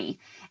this money.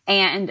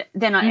 And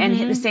then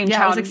and the same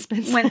child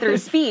went through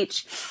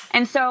speech.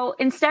 And so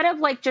instead of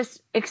like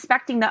just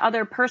expecting the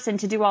other person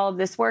to do all of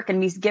this work and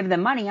me give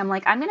them money, I'm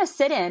like, I'm going to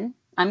sit in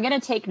I'm going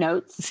to take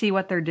notes, see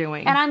what they're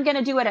doing, and I'm going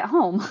to do it at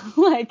home,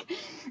 like,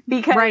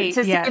 because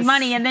to save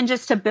money, and then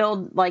just to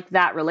build like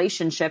that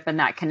relationship and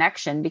that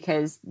connection,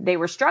 because they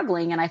were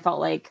struggling and I felt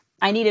like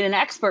I needed an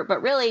expert,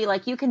 but really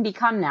like you can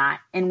become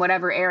that in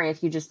whatever area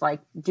if you just like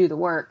do the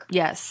work.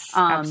 Yes,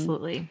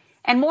 absolutely.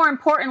 And more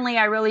importantly,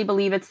 I really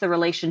believe it's the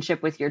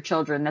relationship with your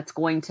children that's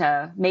going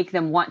to make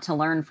them want to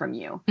learn from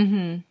you.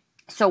 Mm-hmm.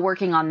 So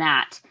working on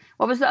that.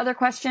 What was the other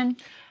question?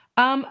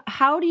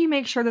 How do you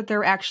make sure that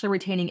they're actually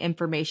retaining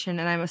information?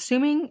 And I'm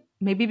assuming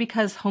maybe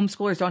because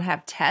homeschoolers don't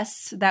have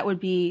tests, that would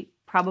be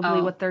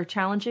probably what they're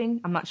challenging.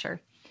 I'm not sure.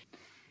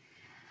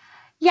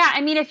 Yeah.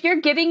 I mean, if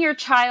you're giving your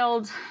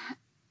child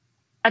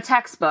a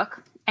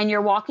textbook and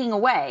you're walking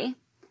away,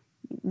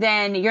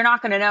 then you're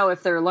not going to know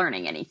if they're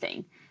learning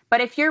anything.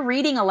 But if you're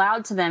reading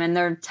aloud to them and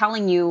they're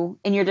telling you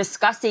and you're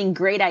discussing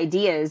great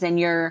ideas and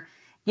you're,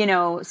 you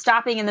know,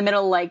 stopping in the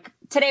middle, like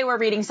today we're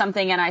reading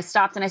something and I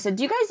stopped and I said,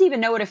 do you guys even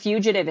know what a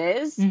fugitive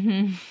is?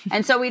 Mm-hmm.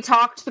 And so we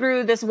talked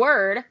through this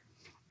word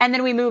and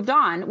then we moved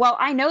on. Well,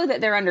 I know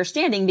that they're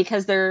understanding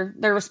because they're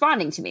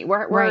responding to me.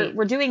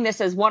 We're doing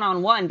this as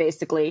one-on-one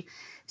basically.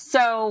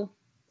 So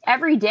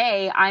every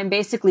day I'm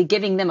basically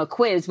giving them a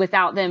quiz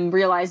without them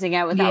realizing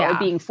it, without it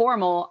being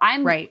formal.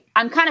 I'm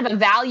kind of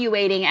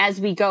evaluating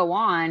as we go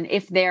on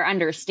if they're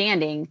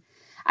understanding.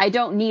 I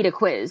don't need a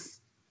quiz.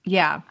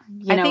 Yeah.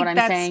 You know what I'm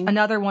saying?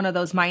 Another one of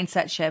those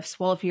mindset shifts.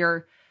 Well, if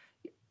you're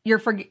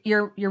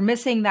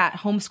missing that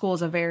homeschool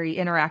is a very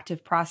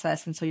interactive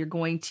process. And so you're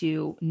going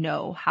to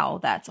know how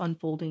that's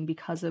unfolding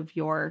because of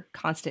your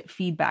constant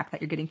feedback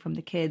that you're getting from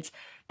the kids,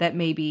 that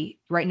maybe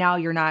right now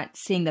you're not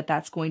seeing that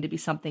that's going to be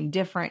something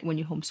different when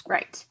you homeschool.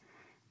 Right.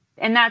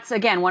 And that's,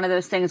 again, one of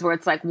those things where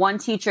it's like one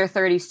teacher,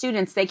 30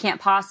 students, they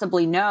can't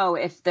possibly know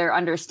if they're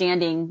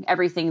understanding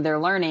everything they're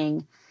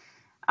learning.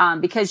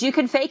 Because you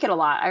can fake it a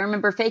lot. I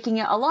remember faking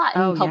it a lot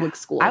in public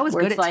school. I was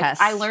good at tests.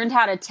 I learned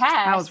how to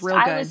test. I was real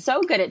good. I was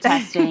so good at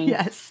testing.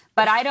 Yes.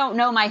 But I don't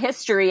know my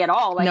history at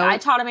all. Like I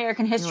taught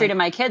American history to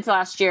my kids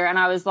last year and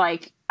I was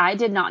like, I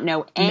did not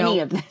know any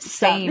of this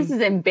stuff. This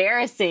is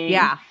embarrassing.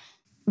 Yeah.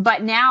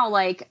 But now,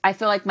 like, I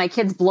feel like my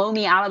kids blow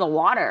me out of the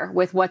water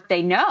with what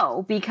they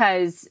know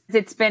because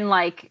it's been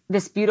like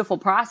this beautiful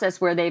process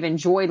where they've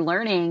enjoyed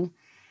learning,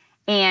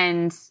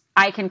 and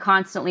I can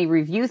constantly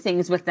review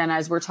things with them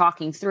as we're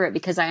talking through it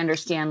because I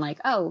understand, like,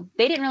 oh,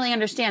 they didn't really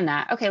understand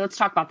that. Okay, let's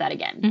talk about that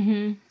again.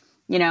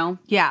 Mm-hmm. You know?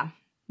 Yeah.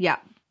 Yeah.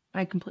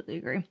 I completely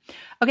agree.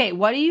 Okay.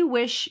 What do you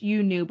wish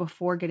you knew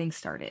before getting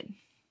started?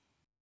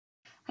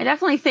 I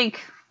definitely think,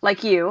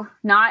 like you,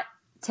 not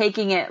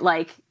taking it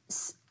like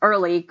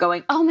early,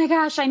 going, oh my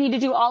gosh, I need to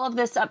do all of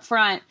this up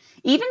front.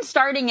 Even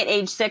starting at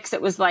age 6,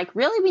 it was like,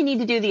 really, we need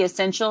to do the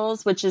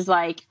essentials, which is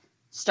like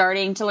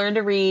starting to learn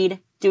to read,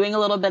 doing a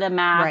little bit of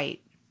math,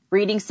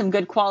 reading some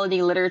good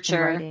quality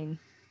literature,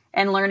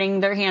 and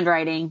learning their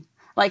handwriting.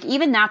 Like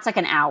even that's like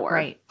an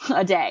hour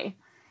a day.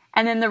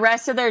 And then the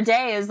rest of their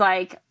day is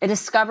like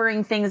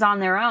discovering things on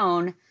their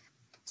own.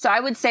 So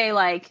I would say,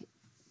 like,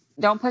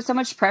 don't put so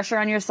much pressure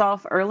on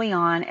yourself early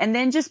on. And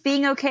then just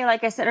being okay,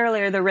 like I said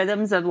earlier, the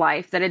rhythms of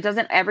life, that it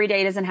doesn't, every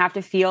day doesn't have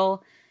to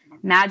feel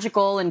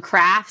magical and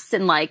crafts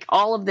and like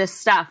all of this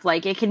stuff.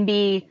 Like it can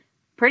be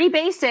pretty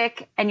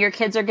basic and your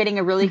kids are getting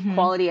a really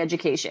quality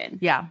education.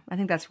 Yeah, I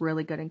think that's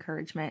really good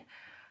encouragement.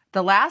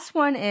 The last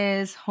one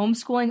is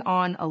homeschooling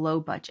on a low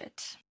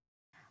budget.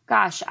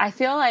 Gosh, I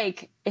feel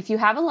like if you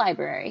have a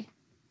library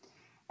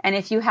and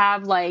if you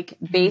have like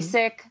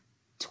basic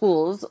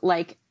tools,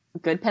 like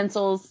good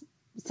pencils,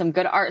 some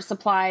good art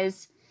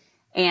supplies,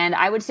 and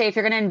I would say if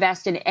you're going to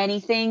invest in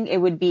anything, it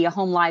would be a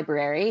home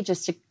library,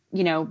 just to,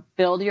 you know,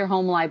 build your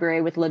home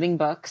library with living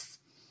books.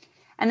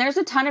 And there's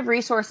a ton of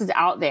resources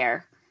out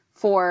there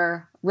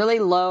for really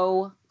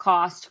low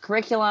cost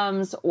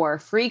curriculums or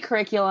free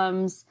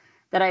curriculums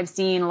that I've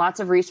seen.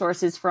 Lots of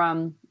resources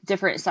from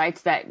different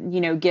sites that,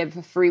 you know, give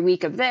a free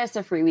week of this,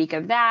 a free week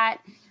of that,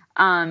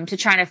 to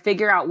try to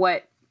figure out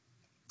what,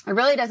 it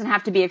really doesn't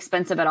have to be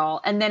expensive at all.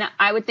 And then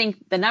I would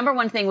think the number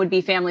one thing would be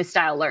family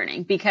style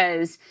learning,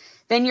 because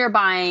then you're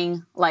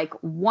buying like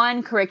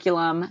one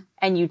curriculum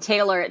and you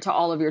tailor it to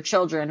all of your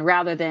children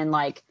rather than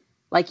like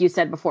you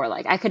said before,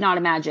 like I could not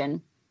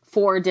imagine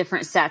 4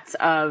 different sets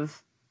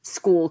of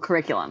school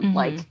curriculum.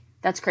 Like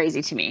that's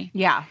crazy to me.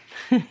 Yeah.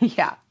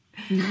 Yeah.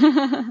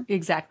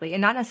 Exactly. And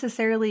not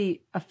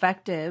necessarily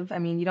effective. I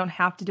mean, you don't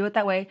have to do it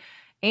that way.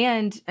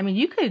 And I mean,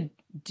 you could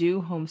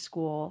do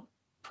homeschool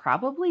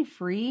probably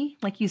free,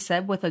 like you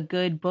said, with a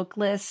good book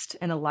list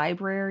and a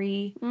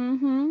library.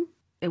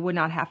 It would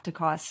not have to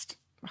cost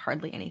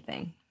hardly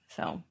anything.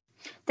 So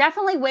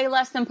definitely way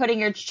less than putting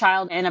your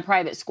child in a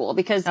private school,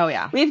 because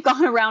we've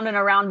gone around and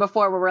around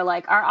before where we're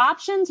like, our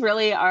options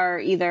really are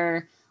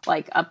either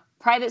like a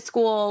private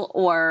school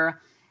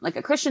or like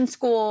a Christian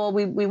school.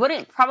 We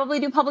wouldn't probably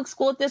do public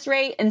school at this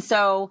rate. And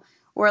so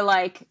we're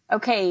like,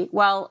 okay,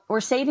 well,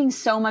 we're saving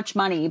so much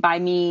money by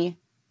me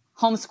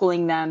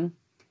homeschooling them,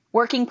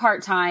 working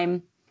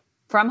part-time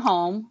from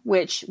home,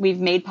 which we've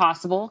made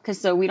possible. Cause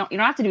so you don't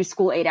have to do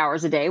school 8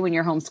 hours a day when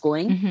you're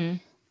homeschooling.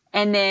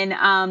 And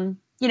then,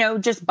 you know,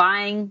 just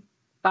buying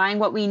buying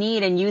what we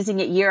need and using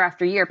it year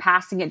after year,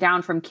 passing it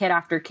down from kid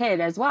after kid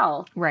as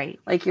well. Right.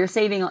 Like you're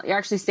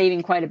actually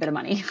saving quite a bit of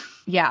money.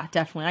 Yeah,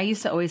 definitely. I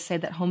used to always say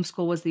that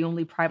homeschool was the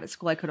only private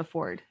school I could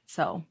afford.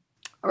 So.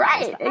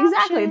 Right.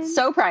 Exactly. It's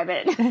so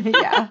private.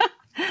 Yeah.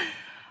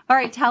 All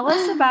right. Tell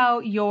us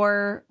about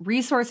your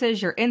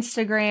resources, your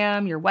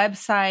Instagram, your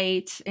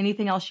website,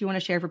 anything else you want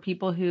to share for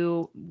people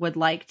who would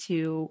like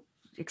to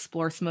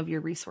explore some of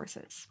your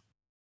resources.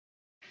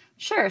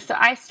 Sure. So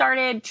I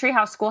started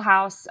Treehouse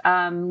Schoolhouse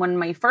when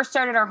we first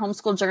started our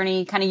homeschool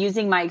journey, kind of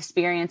using my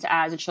experience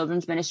as a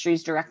children's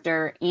ministries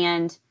director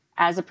and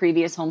as a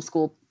previous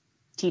homeschool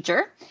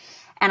teacher.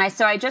 And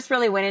so I just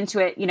really went into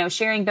it,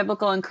 sharing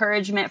biblical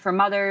encouragement for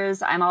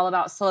mothers. I'm all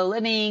about slow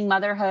living,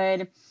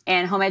 motherhood,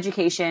 and home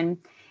education.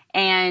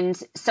 And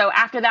so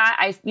after that,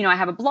 I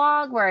have a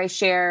blog where I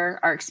share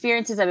our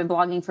experiences. I've been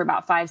blogging for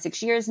about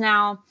 5-6 years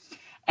now.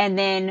 And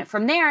then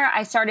from there,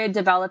 I started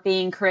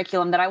developing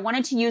curriculum that I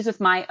wanted to use with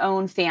my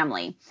own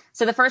family.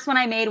 So the first one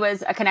I made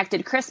was a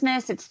connected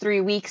Christmas. It's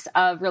 3 weeks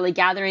of really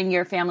gathering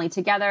your family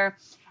together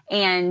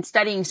and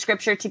studying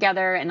scripture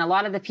together. And a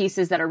lot of the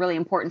pieces that are really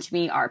important to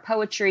me are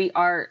poetry,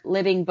 art,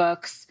 living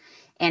books,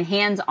 and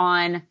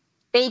hands-on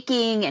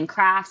baking and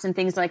crafts and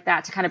things like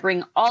that to kind of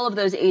bring all of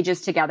those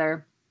ages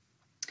together.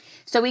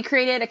 So we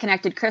created a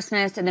connected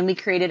Christmas, and then we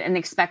created an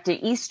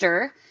expectant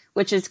Easter,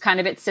 which is kind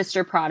of its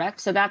sister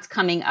product. So that's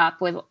coming up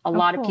with a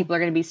lot of people are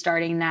going to be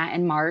starting that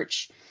in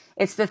March.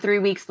 It's the 3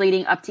 weeks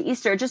leading up to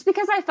Easter, just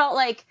because I felt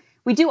like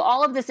we do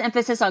all of this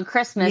emphasis on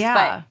Christmas,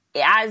 but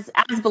as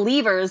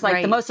believers,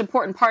 like the most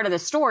important part of the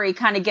story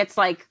kind of gets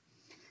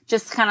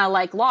just kind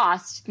of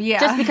lost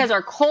just because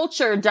our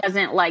culture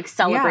doesn't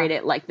celebrate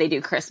it like they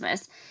do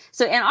Christmas.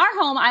 So in our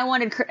home, I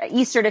wanted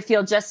Easter to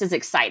feel just as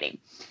exciting.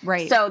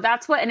 Right. So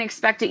that's what an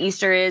expectant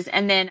Easter is.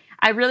 And then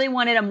I really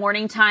wanted a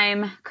morning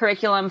time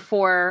curriculum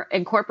for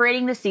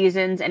incorporating the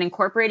seasons and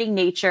incorporating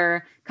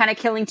nature, kind of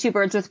killing two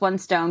birds with one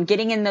stone,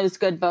 getting in those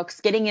good books,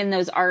 getting in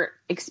those art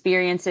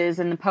experiences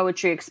and the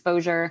poetry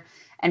exposure,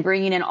 and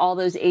bringing in all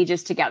those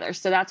ages together.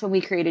 So that's when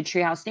we created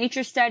Treehouse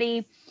Nature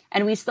Study.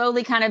 And we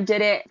slowly kind of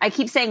did it. I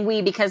keep saying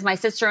we because my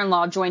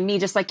sister-in-law joined me,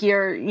 just like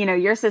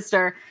your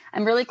sister.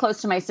 I'm really close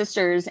to my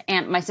sisters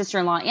and my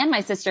sister-in-law and my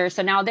sister.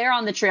 So now they're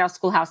on the Treehouse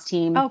Schoolhouse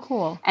team. Oh,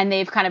 cool. And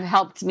they've kind of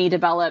helped me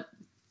develop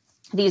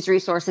these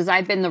resources.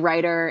 I've been the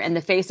writer and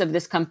the face of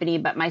this company,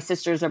 but my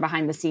sisters are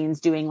behind the scenes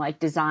doing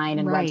design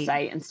and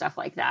website and stuff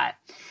like that.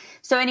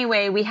 So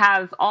anyway, we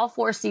have all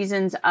 4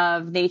 seasons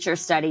of Nature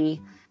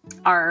Study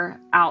are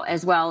out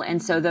as well.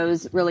 And so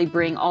those really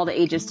bring all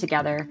the ages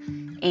together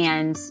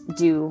and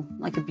do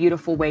a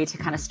beautiful way to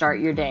kind of start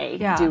your day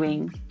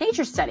doing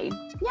nature study.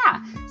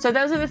 Yeah. So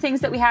those are the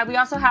things that we have. We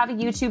also have a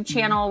YouTube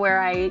channel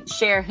where I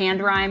share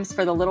hand rhymes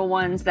for the little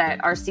ones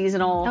that are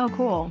seasonal. Oh,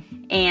 cool.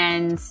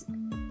 And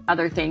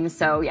other things.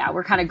 So yeah,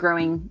 we're kind of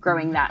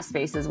growing that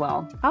space as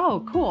well.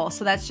 Oh, cool.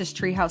 So that's just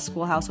Treehouse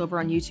Schoolhouse over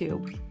on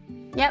YouTube.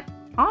 Yep.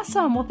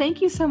 Awesome. Well,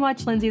 thank you so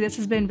much, Lyndsey. This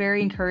has been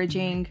very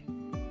encouraging.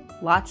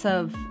 Lots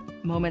of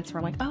moments where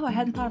I'm like, oh, I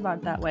hadn't thought about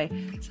it that way.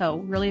 So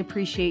really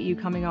appreciate you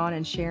coming on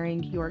and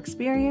sharing your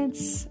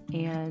experience.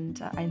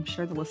 And I'm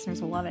sure the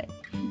listeners will love it.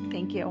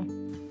 Thank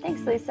you.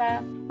 Thanks,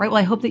 Lisa. Right. Well,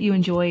 I hope that you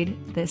enjoyed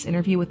this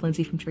interview with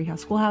Lyndsey from Treehouse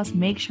Schoolhouse.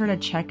 Make sure to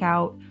check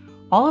out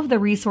all of the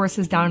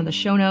resources down in the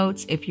show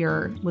notes if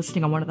you're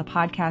listening on one of the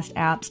podcast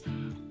apps,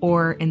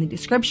 or in the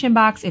description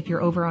box if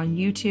you're over on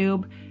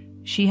YouTube.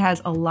 She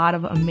has a lot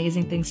of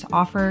amazing things to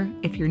offer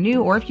if you're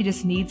new, or if you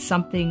just need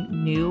something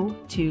new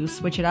to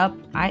switch it up.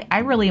 I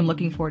really am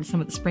looking forward to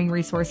some of the spring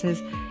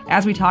resources.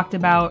 As we talked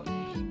about,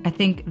 I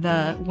think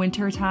the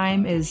winter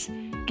time is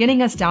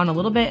getting us down a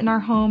little bit in our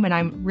home, and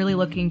I'm really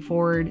looking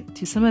forward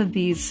to some of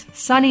these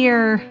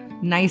sunnier,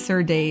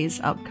 nicer days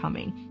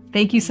upcoming.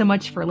 Thank you so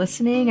much for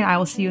listening, and I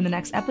will see you in the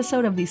next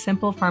episode of the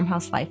Simple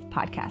Farmhouse Life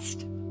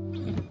podcast.